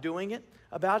is God doing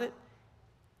about it?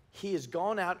 He has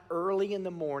gone out early in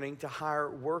the morning to hire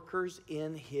workers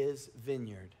in his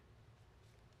vineyard.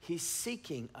 He's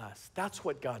seeking us. That's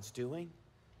what God's doing.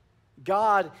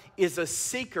 God is a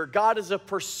seeker. God is a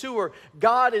pursuer.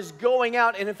 God is going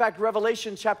out. And in fact,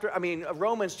 Romans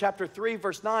chapter 3,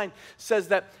 verse 9 says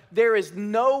that there is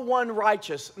no one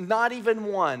righteous, not even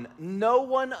one. No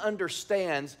one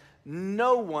understands.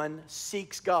 No one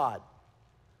seeks God.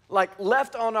 Like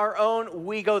left on our own,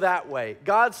 we go that way.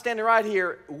 God's standing right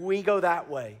here, we go that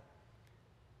way.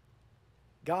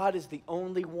 God is the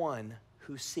only one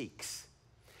who seeks.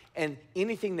 And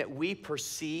anything that we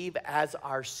perceive as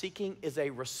our seeking is a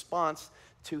response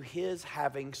to his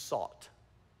having sought.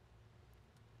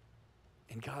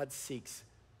 And God seeks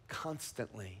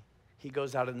constantly. He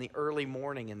goes out in the early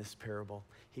morning in this parable.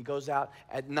 He goes out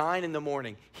at 9 in the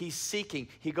morning. He's seeking.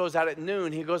 He goes out at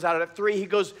noon. He goes out at 3. He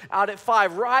goes out at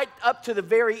 5. Right up to the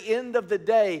very end of the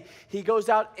day, he goes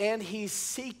out and he's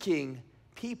seeking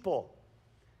people.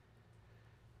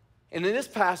 And in this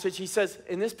passage, he says,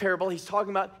 in this parable, he's talking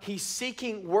about he's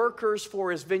seeking workers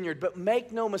for his vineyard. But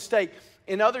make no mistake,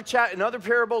 in other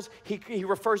parables, he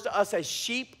refers to us as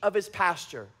sheep of his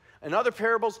pasture. In other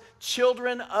parables,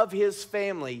 children of his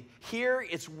family. Here,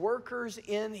 it's workers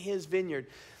in his vineyard.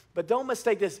 But don't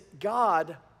mistake this.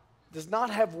 God does not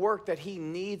have work that he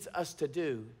needs us to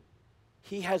do.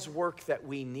 He has work that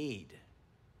we need.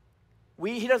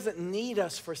 He doesn't need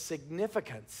us for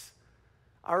significance.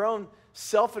 Our own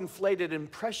self-inflated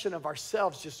impression of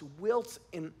ourselves just wilts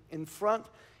in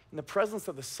the presence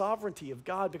of the sovereignty of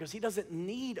God, because he doesn't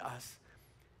need us,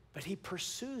 but he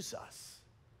pursues us.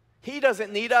 He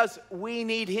doesn't need us, we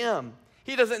need him.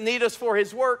 He doesn't need us for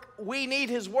his work, we need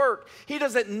his work. He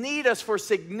doesn't need us for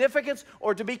significance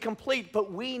or to be complete,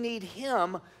 but we need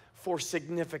him for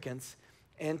significance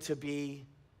and to be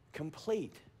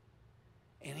complete.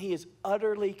 And he is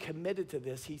utterly committed to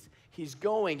this. He's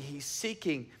going, he's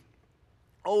seeking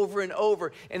over and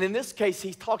over. And in this case,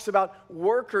 he talks about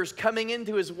workers coming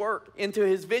into his work, into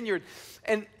his vineyard.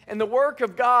 And the work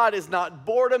of God is not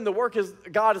boredom. The work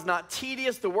of God is not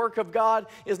tedious. The work of God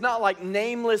is not like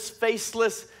nameless,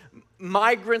 faceless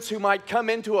migrants who might come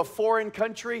into a foreign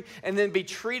country and then be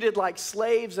treated like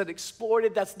slaves and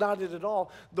exploited. That's not it at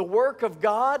all. The work of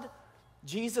God,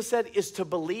 Jesus said, is to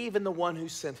believe in the one who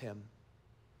sent him.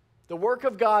 The work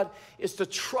of God is to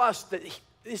trust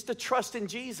in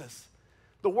Jesus.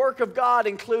 The work of God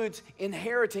includes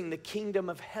inheriting the kingdom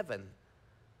of heaven.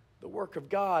 The work of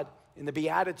God in the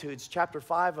Beatitudes, chapter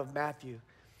 5 of Matthew,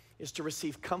 is to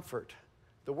receive comfort.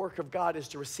 The work of God is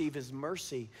to receive his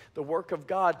mercy. The work of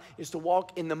God is to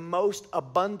walk in the most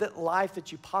abundant life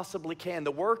that you possibly can.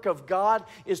 The work of God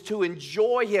is to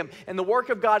enjoy him. And the work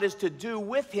of God is to do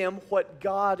with him what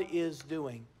God is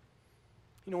doing.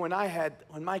 You know,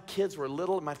 when my kids were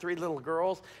little, my 3 little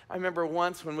girls, I remember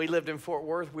once when we lived in Fort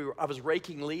Worth, I was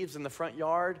raking leaves in the front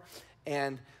yard,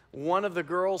 and one of the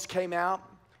girls came out,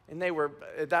 and they were,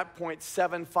 at that point,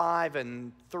 7, 5,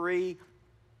 and 3.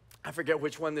 I forget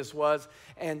which one this was.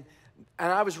 And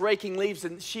I was raking leaves,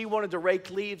 and she wanted to rake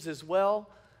leaves as well.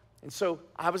 And so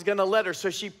I was going to let her.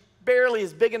 So she barely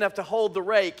is big enough to hold the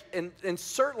rake, and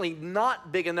certainly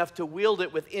not big enough to wield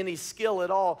it with any skill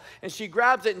at all. And she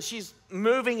grabs it, and she's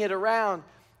moving it around.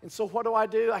 And so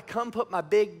what do? I come put my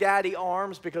big daddy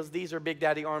arms, because these are big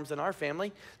daddy arms in our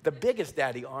family, the biggest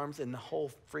daddy arms in the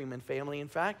whole Freeman family, in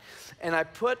fact. And I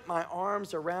put my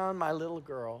arms around my little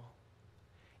girl,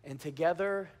 and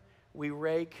together we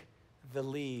rake the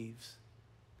leaves.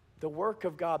 The work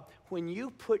of God. When you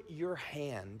put your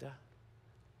hand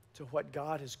to what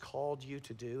God has called you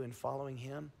to do in following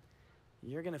him,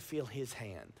 you're going to feel his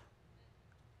hand.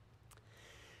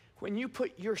 When you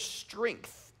put your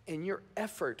strength and your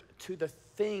effort to the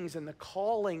things and the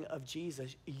calling of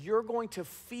Jesus, you're going to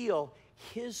feel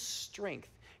his strength.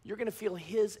 You're going to feel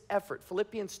his effort.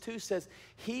 Philippians 2 says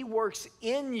he works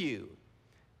in you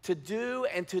to do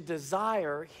and to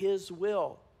desire his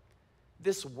will.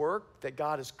 this work that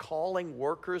God is calling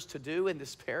workers to do in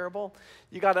this parable,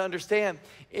 you got to understand,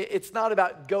 it's not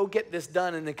about go get this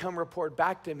done and then come report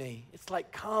back to me. It's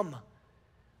like, come,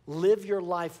 live your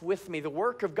life with me. The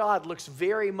work of God looks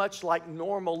very much like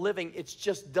normal living. It's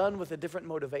just done with a different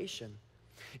motivation.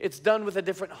 It's done with a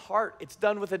different heart. It's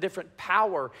done with a different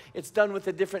power. It's done with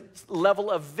a different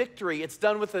level of victory. It's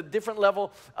done with a different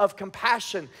level of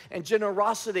compassion and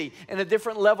generosity and a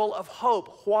different level of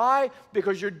hope. Why?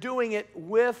 Because you're doing it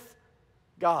with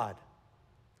God.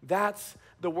 That's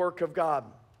the work of God.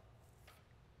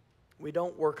 We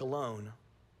don't work alone.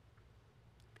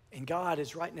 And God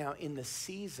is right now in the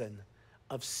season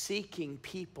of seeking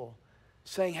people,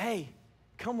 saying, hey,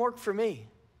 come work for me.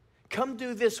 Come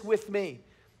do this with me.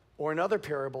 Or in other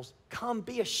parables, come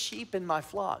be a sheep in my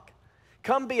flock.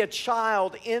 Come be a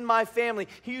child in my family.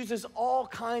 He uses all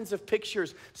kinds of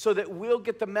pictures so that we'll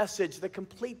get the message, the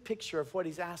complete picture of what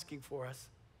he's asking for us.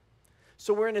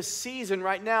 So we're in a season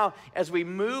right now as we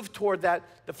move toward that,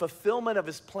 the fulfillment of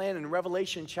his plan in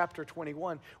Revelation chapter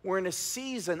 21. We're in a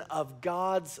season of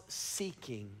God's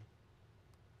seeking.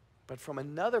 But from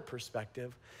another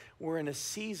perspective, we're in a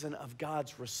season of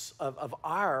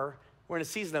we're in a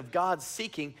season of God's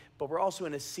seeking, but we're also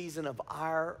in a season of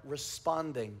our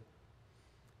responding.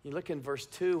 You look in verse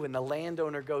 2, when the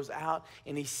landowner goes out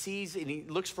and he sees and he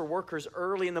looks for workers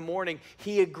early in the morning,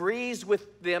 he agrees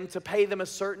with them to pay them a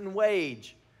certain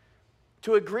wage.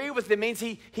 To agree with them means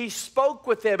he spoke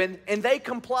with them and they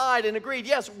complied and agreed,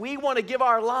 yes, we want to give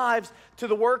our lives to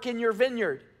the work in your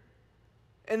vineyard.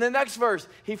 In the next verse,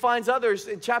 he finds others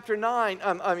in chapter 9,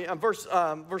 verse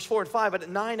 4 and 5, but at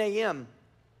 9 a.m.,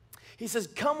 he says,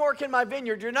 come work in my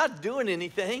vineyard. You're not doing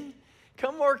anything.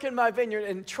 Come work in my vineyard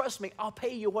and trust me, I'll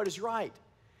pay you what is right.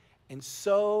 And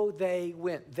so they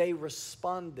went. They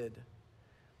responded.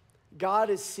 God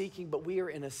is seeking, but we are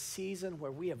in a season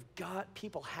where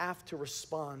people have to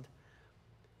respond.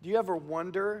 Do you ever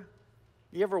wonder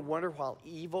while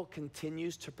evil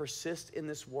continues to persist in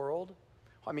this world?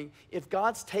 I mean, if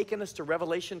God's taken us to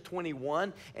Revelation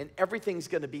 21 and everything's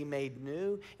going to be made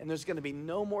new and there's going to be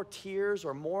no more tears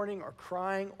or mourning or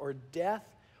crying or death,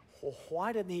 well,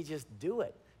 why didn't he just do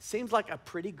it? Seems like a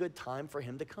pretty good time for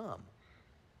him to come.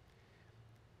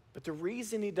 But the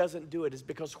reason he doesn't do it is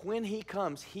because when he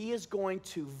comes, he is going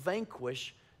to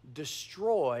vanquish,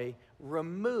 destroy,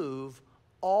 remove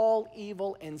all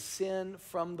evil and sin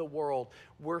from the world.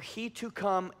 Were he to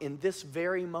come in this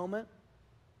very moment,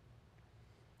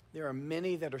 there are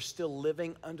many that are still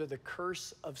living under the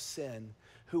curse of sin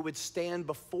who would stand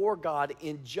before God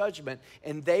in judgment,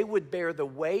 and they would bear the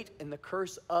weight and the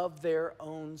curse of their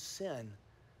own sin.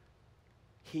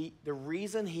 The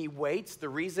reason he waits, the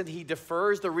reason he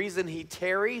defers, the reason he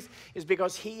tarries is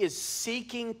because he is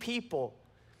seeking people.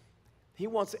 He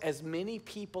wants as many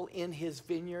people in his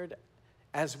vineyard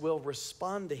as will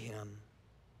respond to him.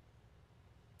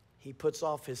 He puts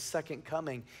off his second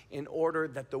coming in order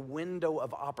that the window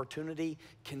of opportunity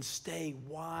can stay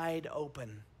wide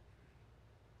open.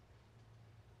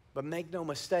 But make no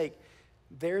mistake,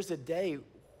 there's a day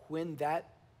when that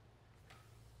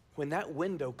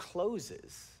window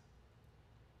closes.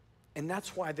 And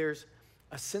that's why there's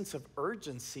a sense of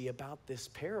urgency about this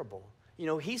parable. You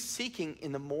know, he's seeking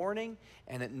in the morning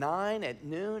and at 9, at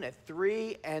noon, at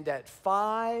 3, and at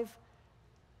 5,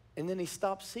 and then he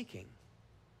stops seeking.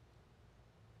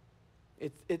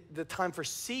 The time for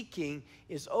seeking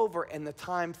is over and the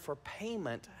time for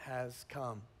payment has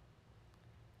come.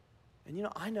 And you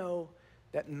know, I know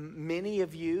that many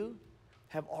of you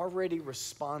have already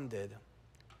responded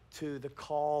to the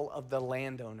call of the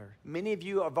landowner. Many of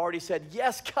you have already said,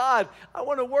 yes, God, I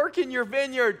want to work in your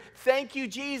vineyard. Thank you,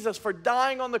 Jesus, for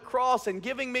dying on the cross and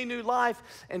giving me new life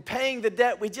and paying the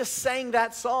debt. We just sang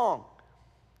that song.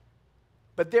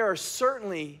 But there are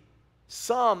certainly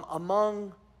some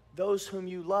among those whom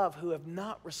you love who have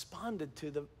not responded to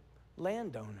the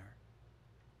landowner.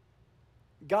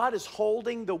 God is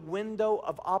holding the window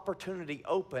of opportunity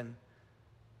open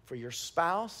for your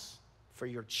spouse, for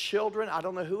your children, I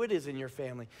don't know who it is in your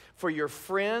family, for your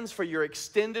friends, for your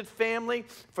extended family,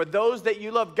 for those that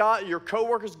you love, God, your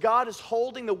coworkers. God is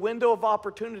holding the window of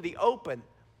opportunity open.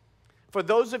 For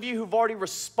those of you who've already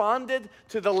responded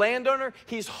to the landowner,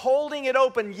 he's holding it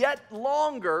open yet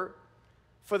longer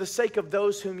for the sake of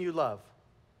those whom you love.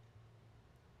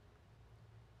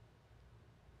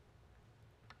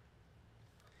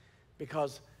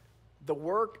 Because the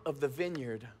work of the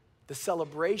vineyard, the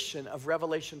celebration of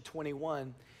Revelation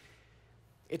 21,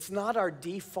 it's not our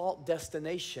default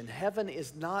destination. Heaven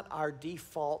is not our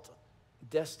default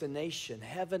destination.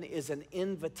 Heaven is an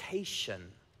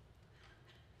invitation.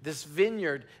 This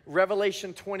vineyard,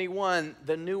 Revelation 21,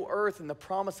 the new earth and the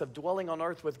promise of dwelling on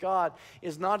earth with God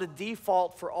is not a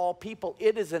default for all people.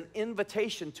 It is an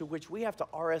invitation to which we have to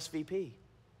RSVP.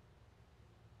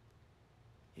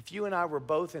 If you and I were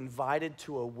both invited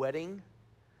to a wedding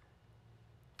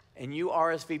and you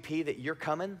RSVP that you're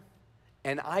coming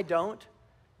and I don't,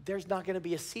 there's not going to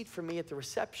be a seat for me at the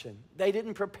reception. They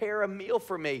didn't prepare a meal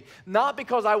for me. Not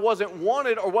because I wasn't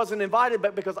wanted or wasn't invited,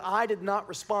 but because I did not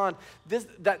respond.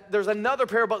 There's another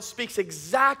parable that speaks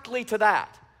exactly to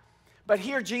that. But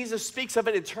here Jesus speaks of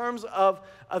it in terms of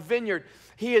a vineyard.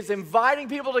 He is inviting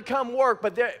people to come work,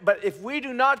 but if we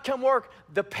do not come work,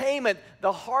 the payment,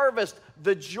 the harvest,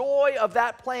 the joy of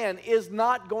that plan is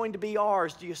not going to be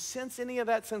ours. Do you sense any of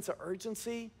that sense of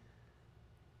urgency?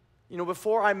 You know,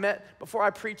 before I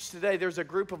preached today, there's a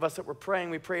group of us that were praying.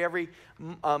 We pray every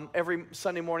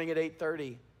Sunday morning at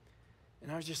 8:30. And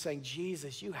I was just saying,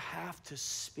 Jesus, you have to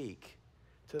speak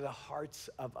to the hearts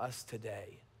of us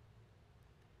today.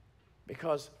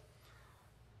 Because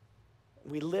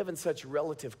we live in such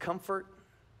relative comfort.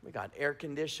 We got air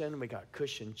conditioning, we got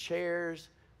cushioned chairs,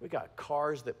 we got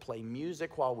cars that play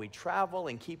music while we travel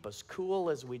and keep us cool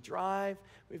as we drive.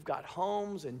 We've got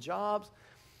homes and jobs.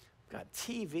 Got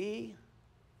TV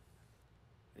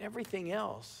and everything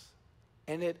else.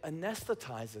 And it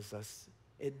anesthetizes us.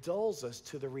 It dulls us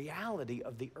to the reality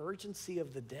of the urgency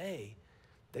of the day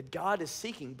that God is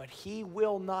seeking, but he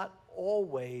will not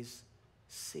always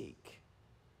seek.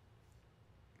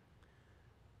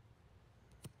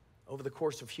 Over the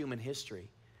course of human history,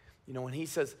 you know, when he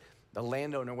says the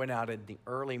landowner went out in the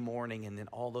early morning and then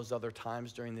all those other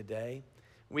times during the day,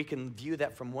 we can view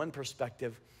that from one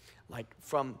perspective, like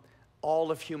from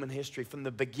all of human history, from the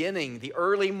beginning, the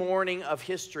early morning of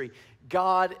history.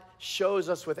 God shows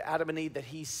us with Adam and Eve that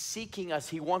he's seeking us.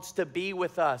 He wants to be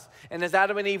with us. And as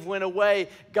Adam and Eve went away,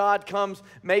 God comes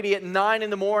maybe at 9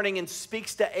 in the morning and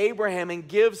speaks to Abraham and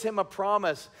gives him a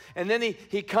promise. And then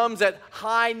he comes at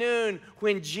high noon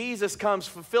when Jesus comes,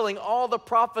 fulfilling all the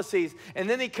prophecies. And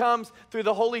then he comes through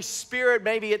the Holy Spirit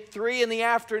maybe at 3 in the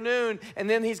afternoon. And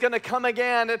then he's going to come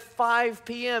again at 5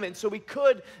 p.m. And so we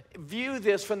could view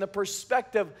this from the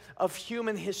perspective of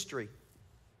human history.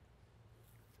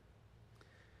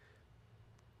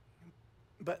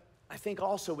 But I think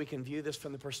also we can view this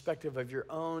from the perspective of your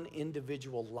own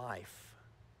individual life.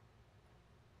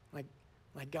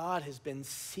 Like God has been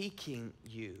seeking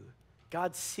you.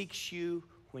 God seeks you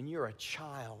when you're a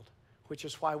child, which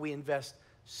is why we invest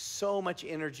so much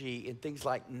energy in things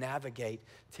like Navigate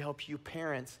to help you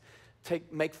parents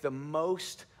make the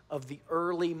most of the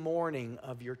early morning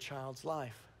of your child's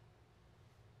life.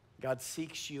 God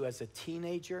seeks you as a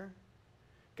teenager.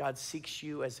 God seeks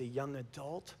you as a young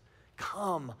adult.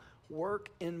 Come, work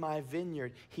in my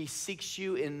vineyard. He seeks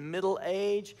you in middle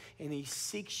age, and he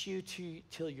seeks you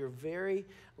till your very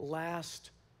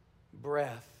last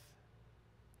breath.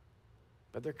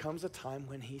 But there comes a time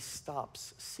when he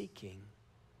stops seeking.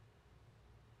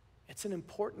 It's an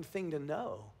important thing to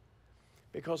know,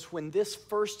 because when this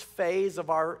first phase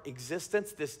of our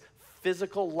existence, this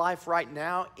physical life right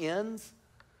now, ends,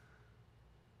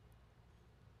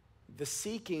 the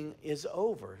seeking is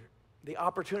over. The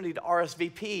opportunity to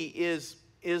RSVP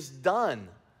is done.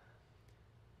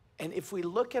 And if we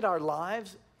look at our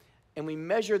lives and we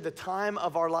measure the time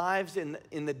of our lives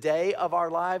in the day of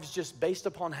our lives just based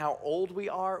upon how old we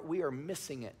are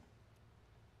missing it.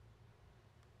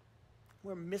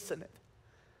 We're missing it.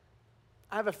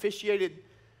 I've officiated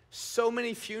so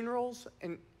many funerals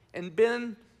and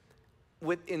been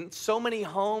in so many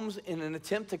homes in an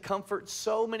attempt to comfort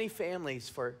so many families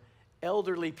for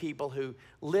elderly people who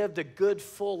lived a good,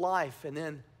 full life and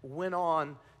then went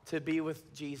on to be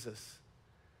with Jesus.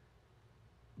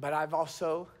 But I've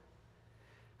also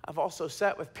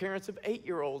sat with parents of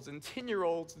 8-year-olds and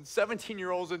 10-year-olds and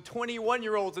 17-year-olds and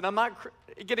 21-year-olds, and I'm not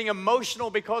getting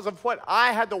emotional because of what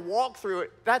I had to walk through.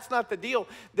 That's not the deal.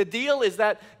 The deal is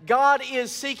that God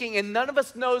is seeking, and none of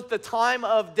us knows the time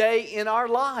of day in our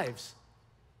lives.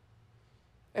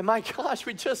 And my gosh,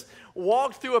 we just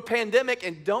walked through a pandemic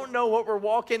and don't know what we're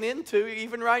walking into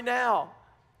even right now.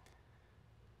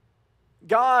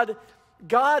 God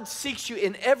seeks you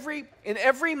in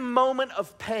every moment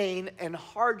of pain and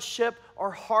hardship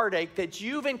or heartache that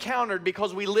you've encountered,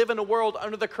 because we live in a world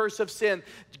under the curse of sin.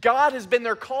 God has been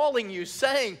there calling you,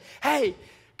 saying, hey,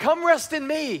 come rest in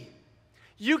me.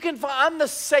 I'm the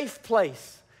safe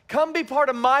place. Come be part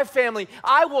of my family.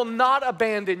 I will not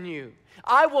abandon you.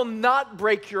 I will not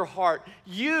break your heart.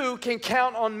 You can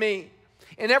count on me.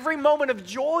 In every moment of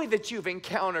joy that you've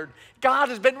encountered, God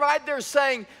has been right there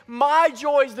saying, my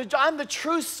joy I'm the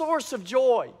true source of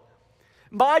joy.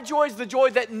 My joy is the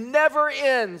joy that never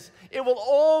ends. It will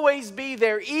always be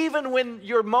there, even when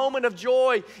your moment of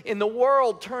joy in the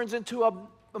world turns into a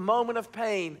moment of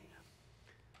pain.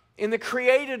 In the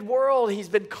created world, he's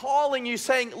been calling you,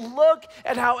 saying, look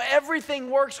at how everything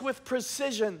works with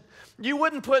precision. You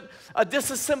wouldn't put a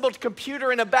disassembled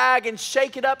computer in a bag and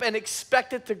shake it up and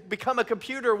expect it to become a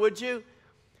computer, would you?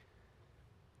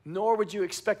 Nor would you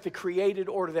expect the created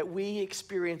order that we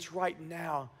experience right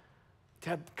now to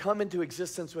have come into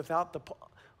existence without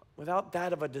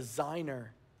that of a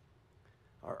designer.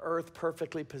 Our earth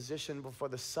perfectly positioned before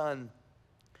the sun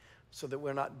so that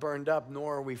we're not burned up,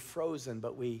 nor are we frozen,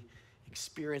 but we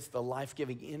experience the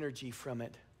life-giving energy from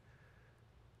it.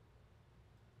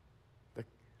 The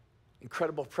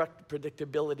incredible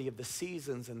predictability of the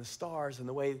seasons and the stars and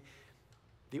the way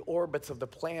the orbits of the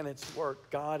planets work.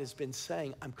 God has been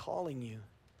saying, I'm calling you.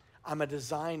 I'm a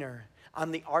designer.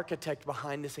 I'm the architect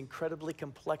behind this incredibly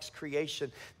complex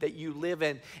creation that you live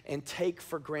in and take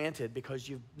for granted because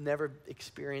you've never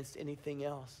experienced anything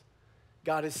else.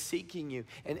 God is seeking you.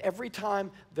 And every time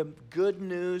the good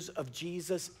news of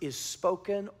Jesus is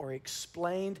spoken or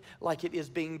explained like it is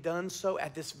being done so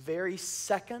at this very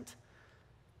second,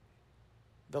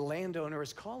 the landowner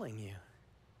is calling you.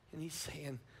 And he's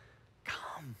saying,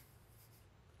 come.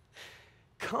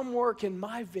 Come work in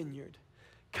my vineyard.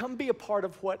 Come be a part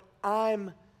of what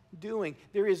I'm doing.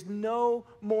 There is no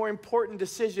more important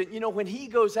decision. You know, when he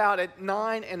goes out at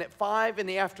 9 and at 5 in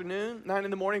the afternoon, 9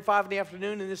 in the morning, 5 in the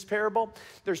afternoon in this parable,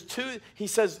 there's two, he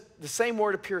says the same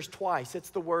word appears twice. It's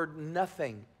the word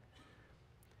nothing.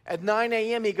 At 9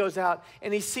 a.m. he goes out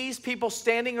and he sees people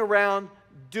standing around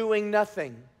doing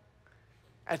nothing.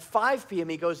 At 5 p.m.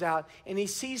 he goes out and he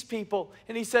sees people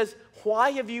and he says,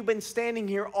 why have you been standing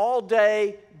here all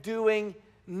day doing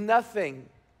nothing?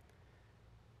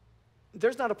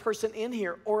 There's not a person in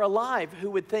here or alive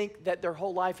who would think that their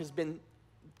whole life has been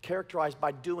characterized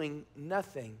by doing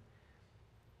nothing.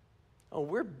 Oh,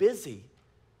 we're busy.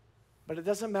 But it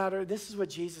doesn't matter. This is what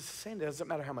Jesus is saying. It doesn't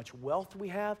matter how much wealth we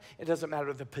have. It doesn't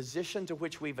matter the position to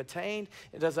which we've attained.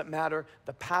 It doesn't matter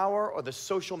the power or the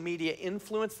social media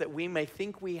influence that we may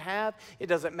think we have. It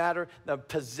doesn't matter the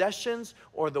possessions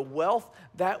or the wealth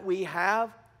that we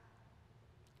have.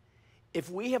 If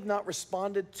we have not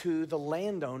responded to the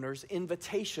landowner's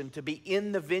invitation to be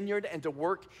in the vineyard and to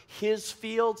work his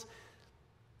fields,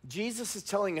 Jesus is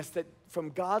telling us that from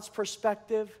God's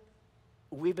perspective,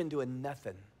 we've been doing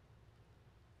nothing.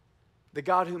 The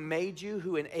God who made you,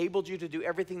 who enabled you to do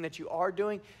everything that you are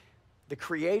doing, the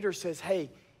Creator says, hey,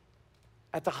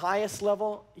 at the highest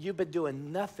level, you've been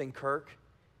doing nothing, Kirk,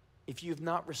 if you've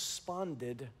not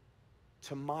responded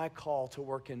to my call to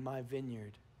work in my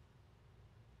vineyard.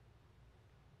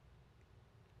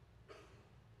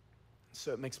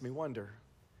 So it makes me wonder.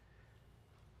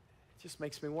 It just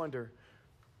makes me wonder,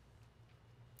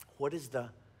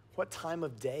 what time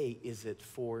of day is it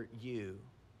for you?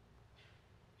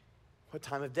 What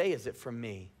time of day is it for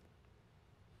me?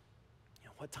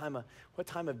 What time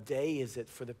of day is it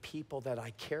for the people that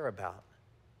I care about?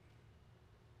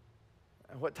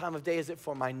 What time of day is it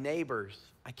for my neighbors?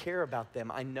 I care about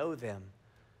them. I know them.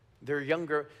 They're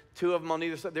younger. Two of them on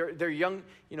either side. They're young,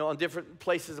 on different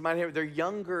places in my neighborhood. They're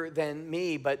younger than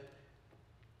me, but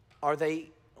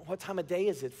what time of day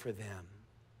is it for them?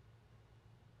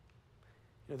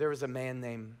 There was a man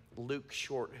named Luke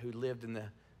Short who lived in the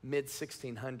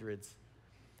mid-1600s.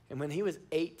 And when he was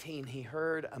 18, he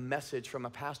heard a message from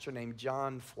a pastor named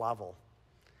John Flavel.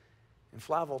 And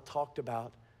Flavel talked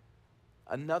about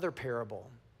another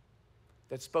parable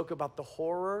that spoke about the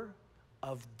horror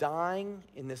of dying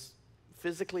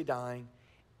physically dying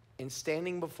and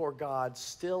standing before God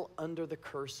still under the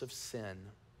curse of sin.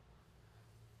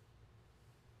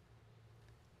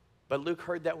 But Luke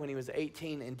heard that when he was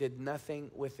 18 and did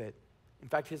nothing with it. In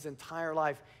fact, his entire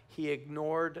life, he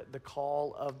ignored the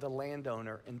call of the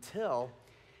landowner until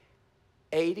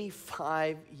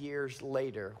 85 years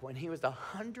later, when he was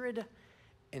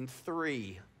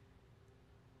 103,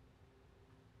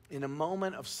 in a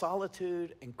moment of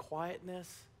solitude and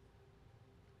quietness,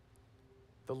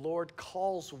 the Lord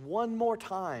calls one more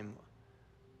time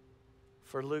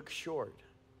for Luke Short.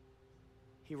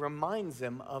 He reminds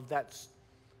him of that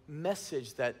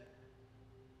message that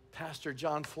Pastor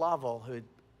John Flavel, who had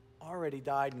already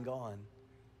died and gone,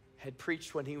 had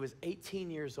preached when he was 18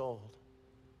 years old.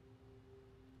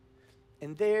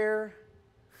 And there,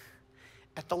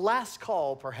 at the last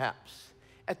call perhaps,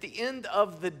 at the end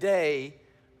of the day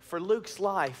for Luke's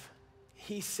life,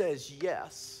 he says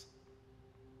yes.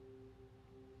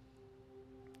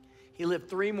 He lived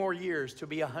 3 more years to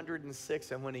be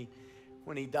 106, and when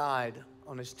he died,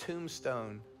 on his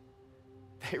tombstone,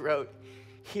 They wrote,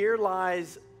 "Here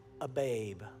lies a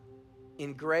babe,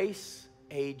 in grace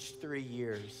aged 3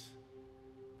 years,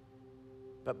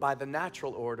 but by the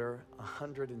natural order,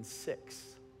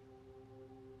 106.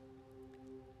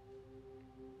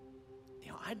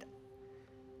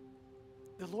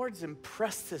 The Lord's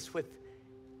impressed this with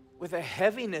a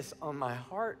heaviness on my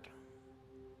heart,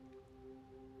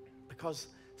 because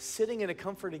sitting in a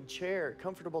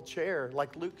comfortable chair,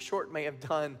 like Luke Short may have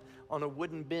done on a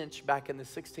wooden bench back in the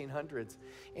 1600s,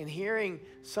 and hearing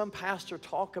some pastor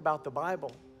talk about the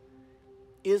Bible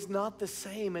is not the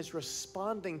same as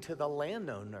responding to the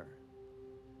landowner.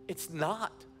 It's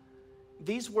not.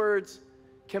 These words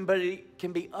can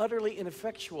be utterly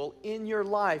ineffectual in your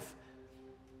life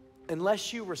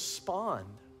unless you respond.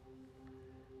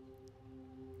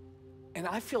 And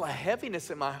I feel a heaviness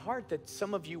in my heart that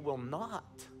some of you will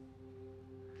not.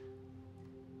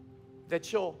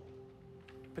 That you'll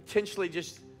potentially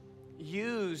just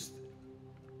use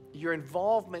your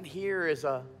involvement here as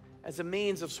a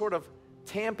means of sort of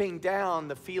tamping down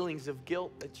the feelings of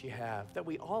guilt that you have, that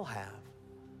we all have.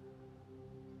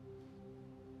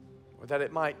 Or that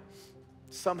it might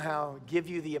somehow give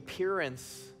you the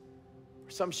appearance,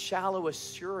 or some shallow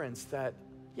assurance that,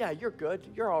 yeah, you're good,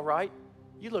 you're all right,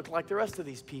 you look like the rest of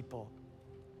these people.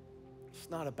 It's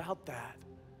not about that.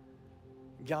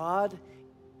 God,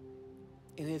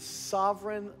 in His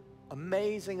sovereign,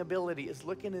 amazing ability, is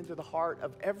looking into the heart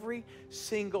of every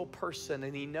single person,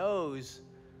 and He knows,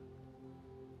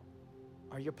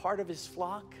 are you part of His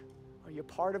flock? Are you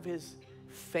part of His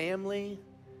family?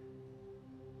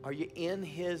 Are you in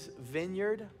His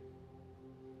vineyard?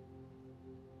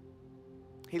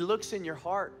 He looks in your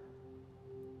heart,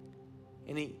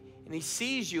 and He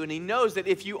sees you, and He knows that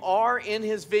if you are in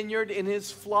His vineyard, in His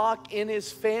flock, in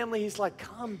His family, He's like,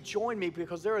 come join me,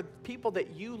 because there are people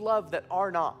that you love that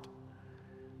are not.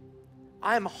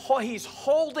 He's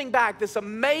holding back this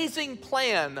amazing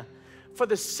plan for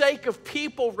the sake of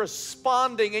people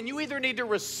responding. And you either need to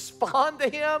respond to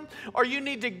Him, or you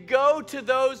need to go to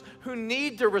those who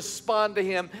need to respond to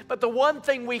Him. But the one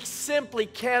thing we simply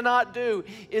cannot do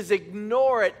is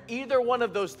ignore it, either one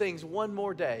of those things, one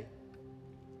more day.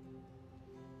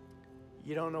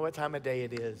 You don't know what time of day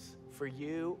it is for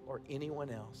you or anyone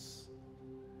else.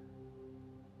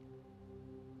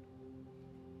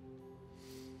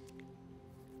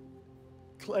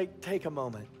 Take a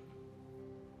moment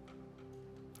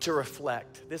to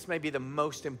reflect. This may be the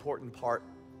most important part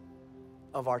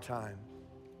of our time.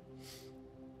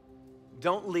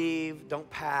 Don't leave, don't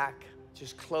pack.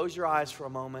 Just close your eyes for a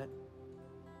moment.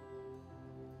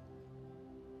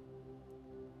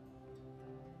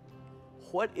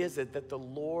 What is it that the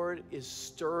Lord is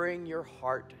stirring your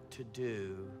heart to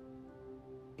do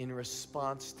in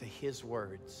response to His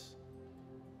words?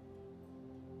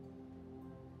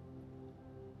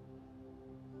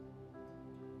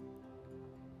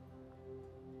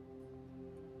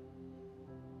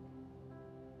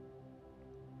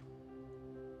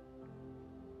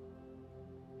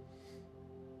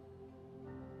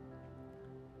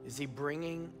 Is He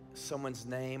bringing someone's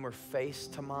name or face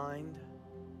to mind?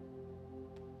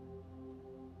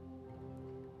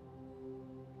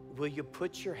 Will you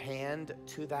put your hand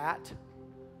to that?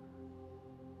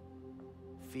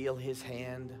 Feel His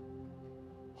hand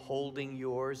holding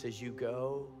yours as you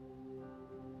go?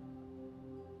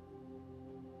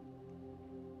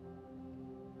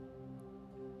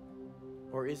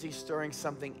 Or is He stirring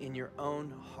something in your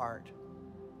own heart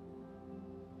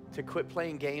to quit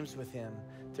playing games with Him,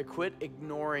 to quit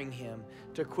ignoring Him,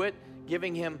 to quit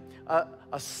giving Him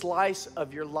a slice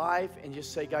of your life and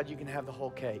just say, God, you can have the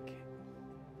whole cake?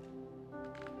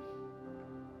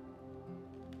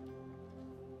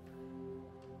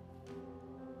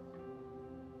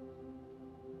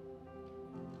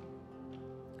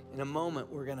 In a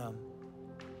moment, we're gonna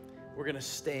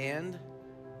stand.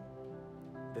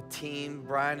 The team,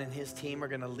 Brian and his team, are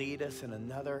gonna lead us in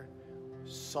another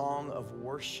song of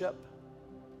worship.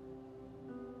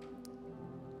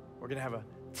 We're gonna have a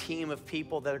team of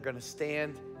people that are gonna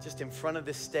stand just in front of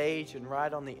the stage and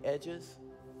right on the edges.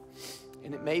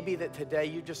 And it may be that today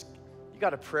you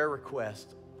got a prayer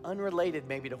request, unrelated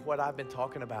maybe to what I've been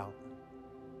talking about.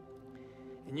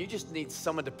 And you just need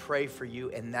someone to pray for you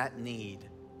and that need.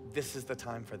 This is the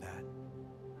time for that.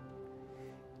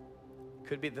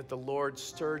 Could be that the Lord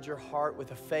stirred your heart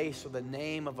with a face or the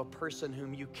name of a person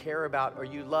whom you care about or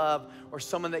you love, or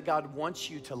someone that God wants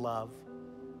you to love.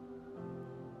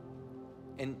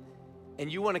 And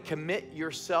you want to commit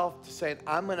yourself to saying,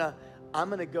 I'm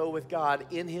gonna go with God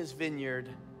in His vineyard.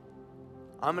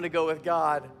 I'm gonna go with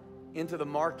God into the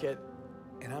market,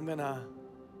 and I'm gonna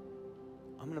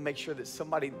I'm going to make sure that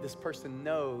this person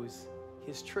knows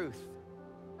his truth.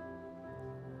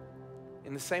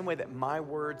 In the same way that my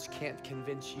words can't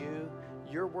convince you,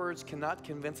 your words cannot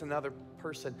convince another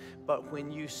person. But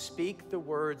when you speak the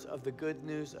words of the good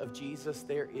news of Jesus,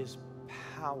 there is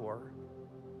power.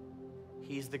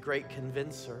 He's the great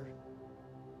convincer.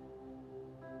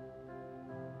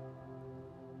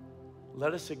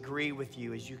 Let us agree with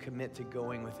you as you commit to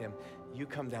going with him. You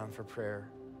come down for prayer.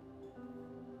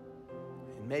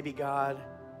 And maybe God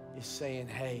is saying,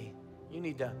 hey,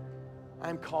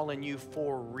 I'm calling you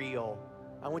for real.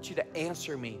 I want you to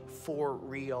answer me for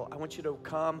real. I want you to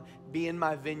come be in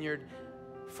my vineyard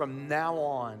from now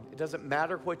on. It doesn't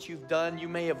matter what you've done. You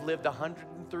may have lived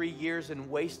 103 years and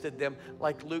wasted them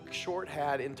like Luke Short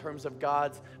had in terms of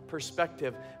God's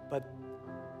perspective. But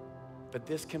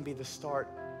this can be the start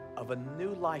of a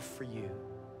new life for you.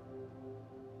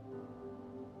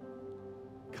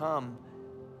 Come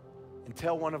and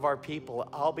tell one of our people,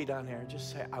 I'll be down here, and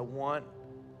just say, I want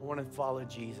to follow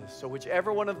Jesus. So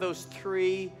whichever one of those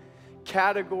 3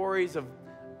 categories of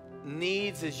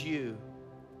needs is you,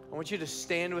 I want you to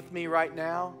stand with me right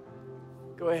now.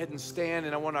 Go ahead and stand,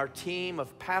 and I want our team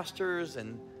of pastors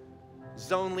and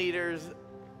zone leaders,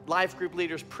 life group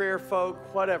leaders, prayer folk,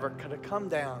 whatever, to come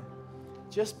down.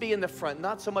 Just be in the front,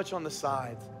 not so much on the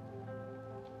sides.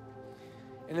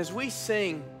 And as we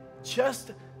sing,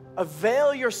 just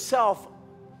avail yourself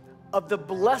of the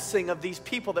blessing of these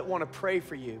people that want to pray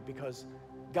for you, because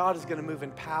God is going to move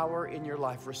in power in your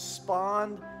life.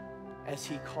 Respond as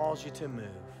he calls you to move.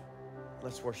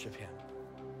 Let's worship him.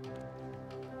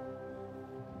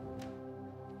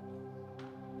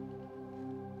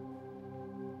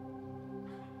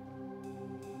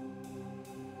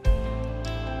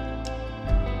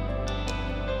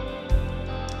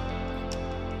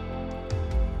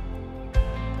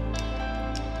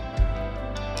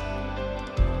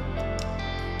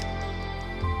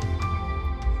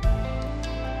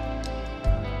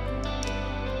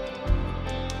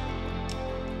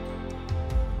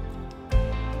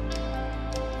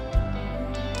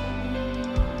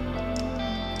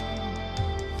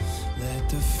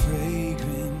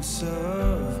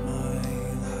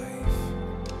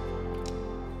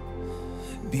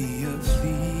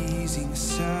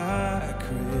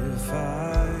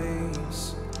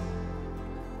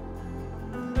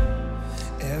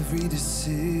 Every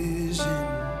decision,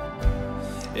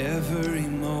 every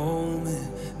moment,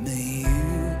 may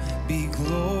you be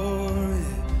glorified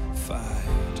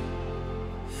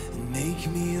and make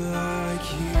me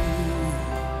like you.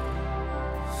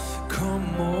 Come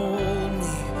mold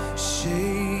me,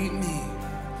 shape me,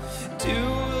 do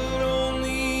what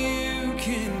only you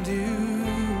can do.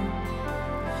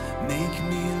 Make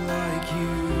me like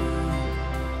you.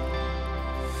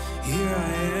 Here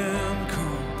I am,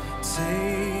 come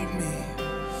take me.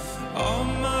 All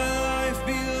my life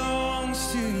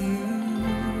belongs to you.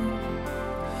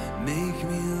 Make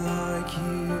me like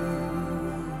you.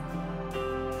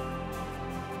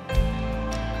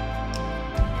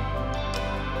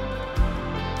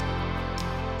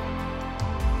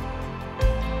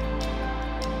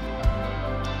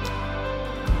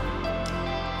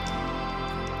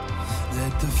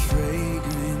 Let the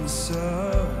fragrance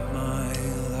of my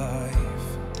life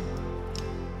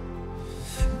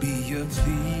be a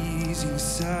pleasing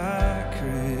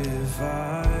sacrifice.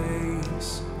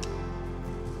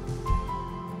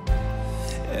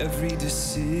 Every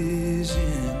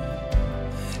decision,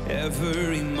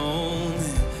 every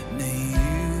moment, may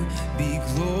you be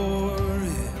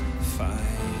glorified.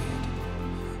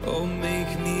 Oh,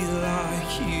 make me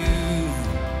like you.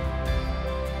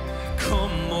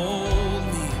 Come mold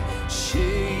me,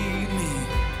 shape me,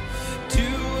 do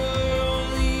what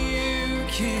only you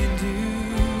can do.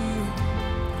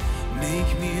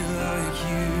 Make me like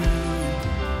you.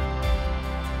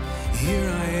 Here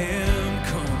I am,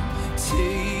 come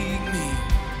take me.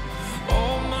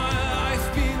 All my life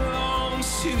belongs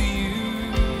to you.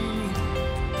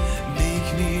 Make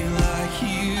me like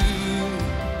you.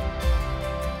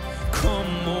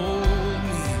 Come mold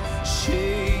me,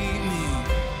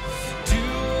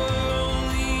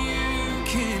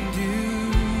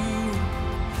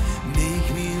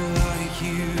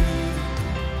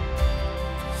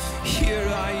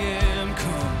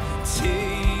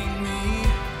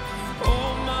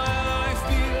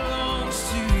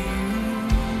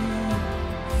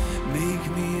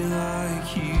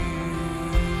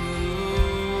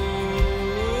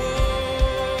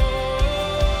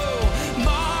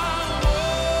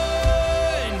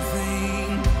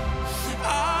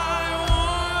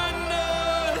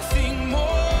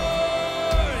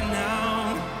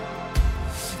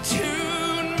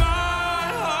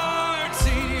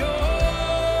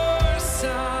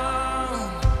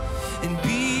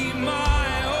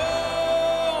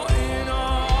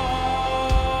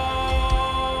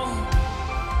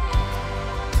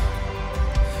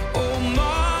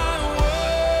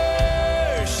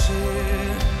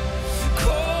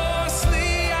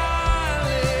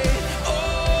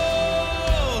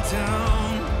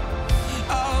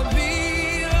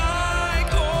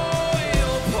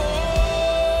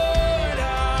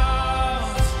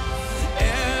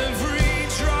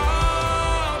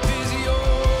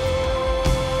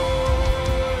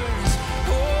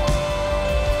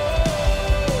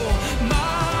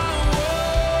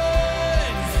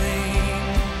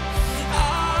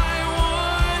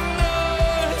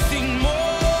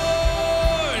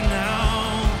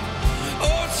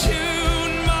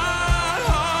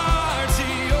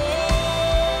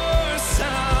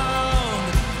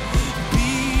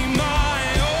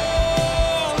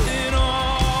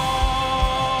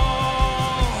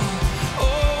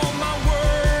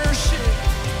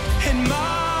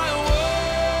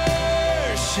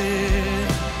 worship.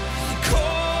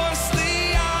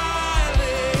 Costly I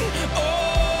lay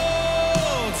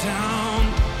all down.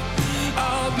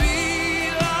 I'll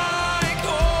be like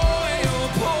oil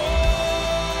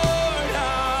poured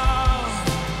out.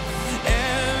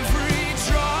 Every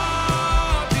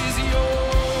drop is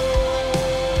yours.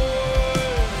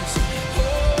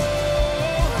 Oh,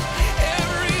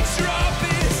 every drop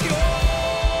is yours.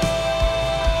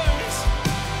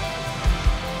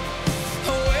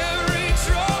 Oh, every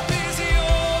drop is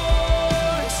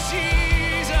yours,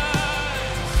 Jesus.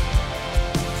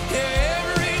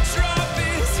 Every drop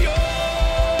is yours.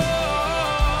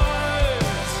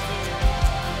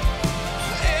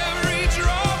 Every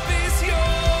drop is yours.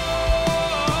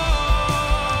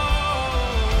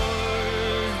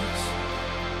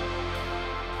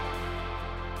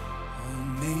 Oh,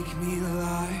 make me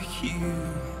like you.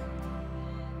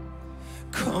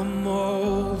 Come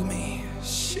mold me,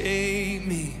 shape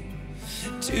me,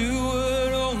 do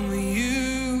what only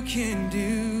you can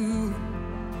do.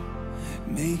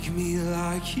 Make me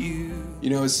like you. You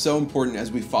know, it's so important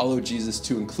as we follow Jesus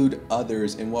to include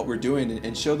others in what we're doing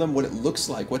and show them what it looks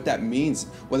like, what that means,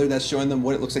 whether that's showing them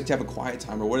what it looks like to have a quiet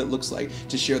time or what it looks like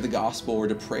to share the gospel or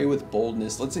to pray with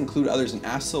boldness. Let's include others and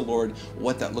ask the Lord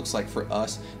what that looks like for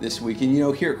us this week. And you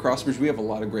know, here at CrossBridge, we have a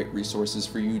lot of great resources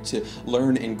for you to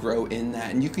learn and grow in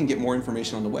that. And you can get more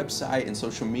information on the website and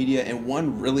social media. And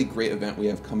one really great event we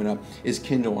have coming up is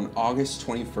Kindle on August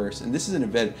 21st. And this is an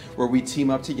event where we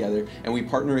team up together and we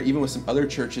partner even with some other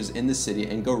churches in the city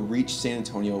and go reach San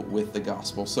Antonio with the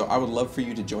gospel. So I would love for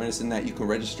you to join us in that. You can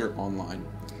register online.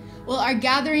 Well, our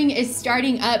gathering is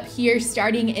starting up here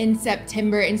starting in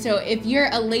September. And so if you're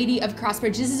a lady of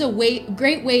CrossBridge, this is a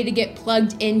great way to get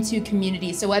plugged into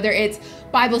community. So whether it's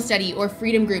Bible study or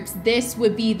freedom groups, this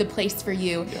would be the place for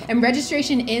you. Yeah. And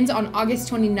registration ends on August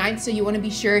 29th. So you want to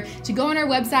be sure to go on our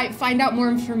website, find out more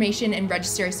information, and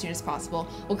register as soon as possible.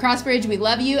 Well, CrossBridge, we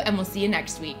love you, and we'll see you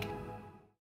next week.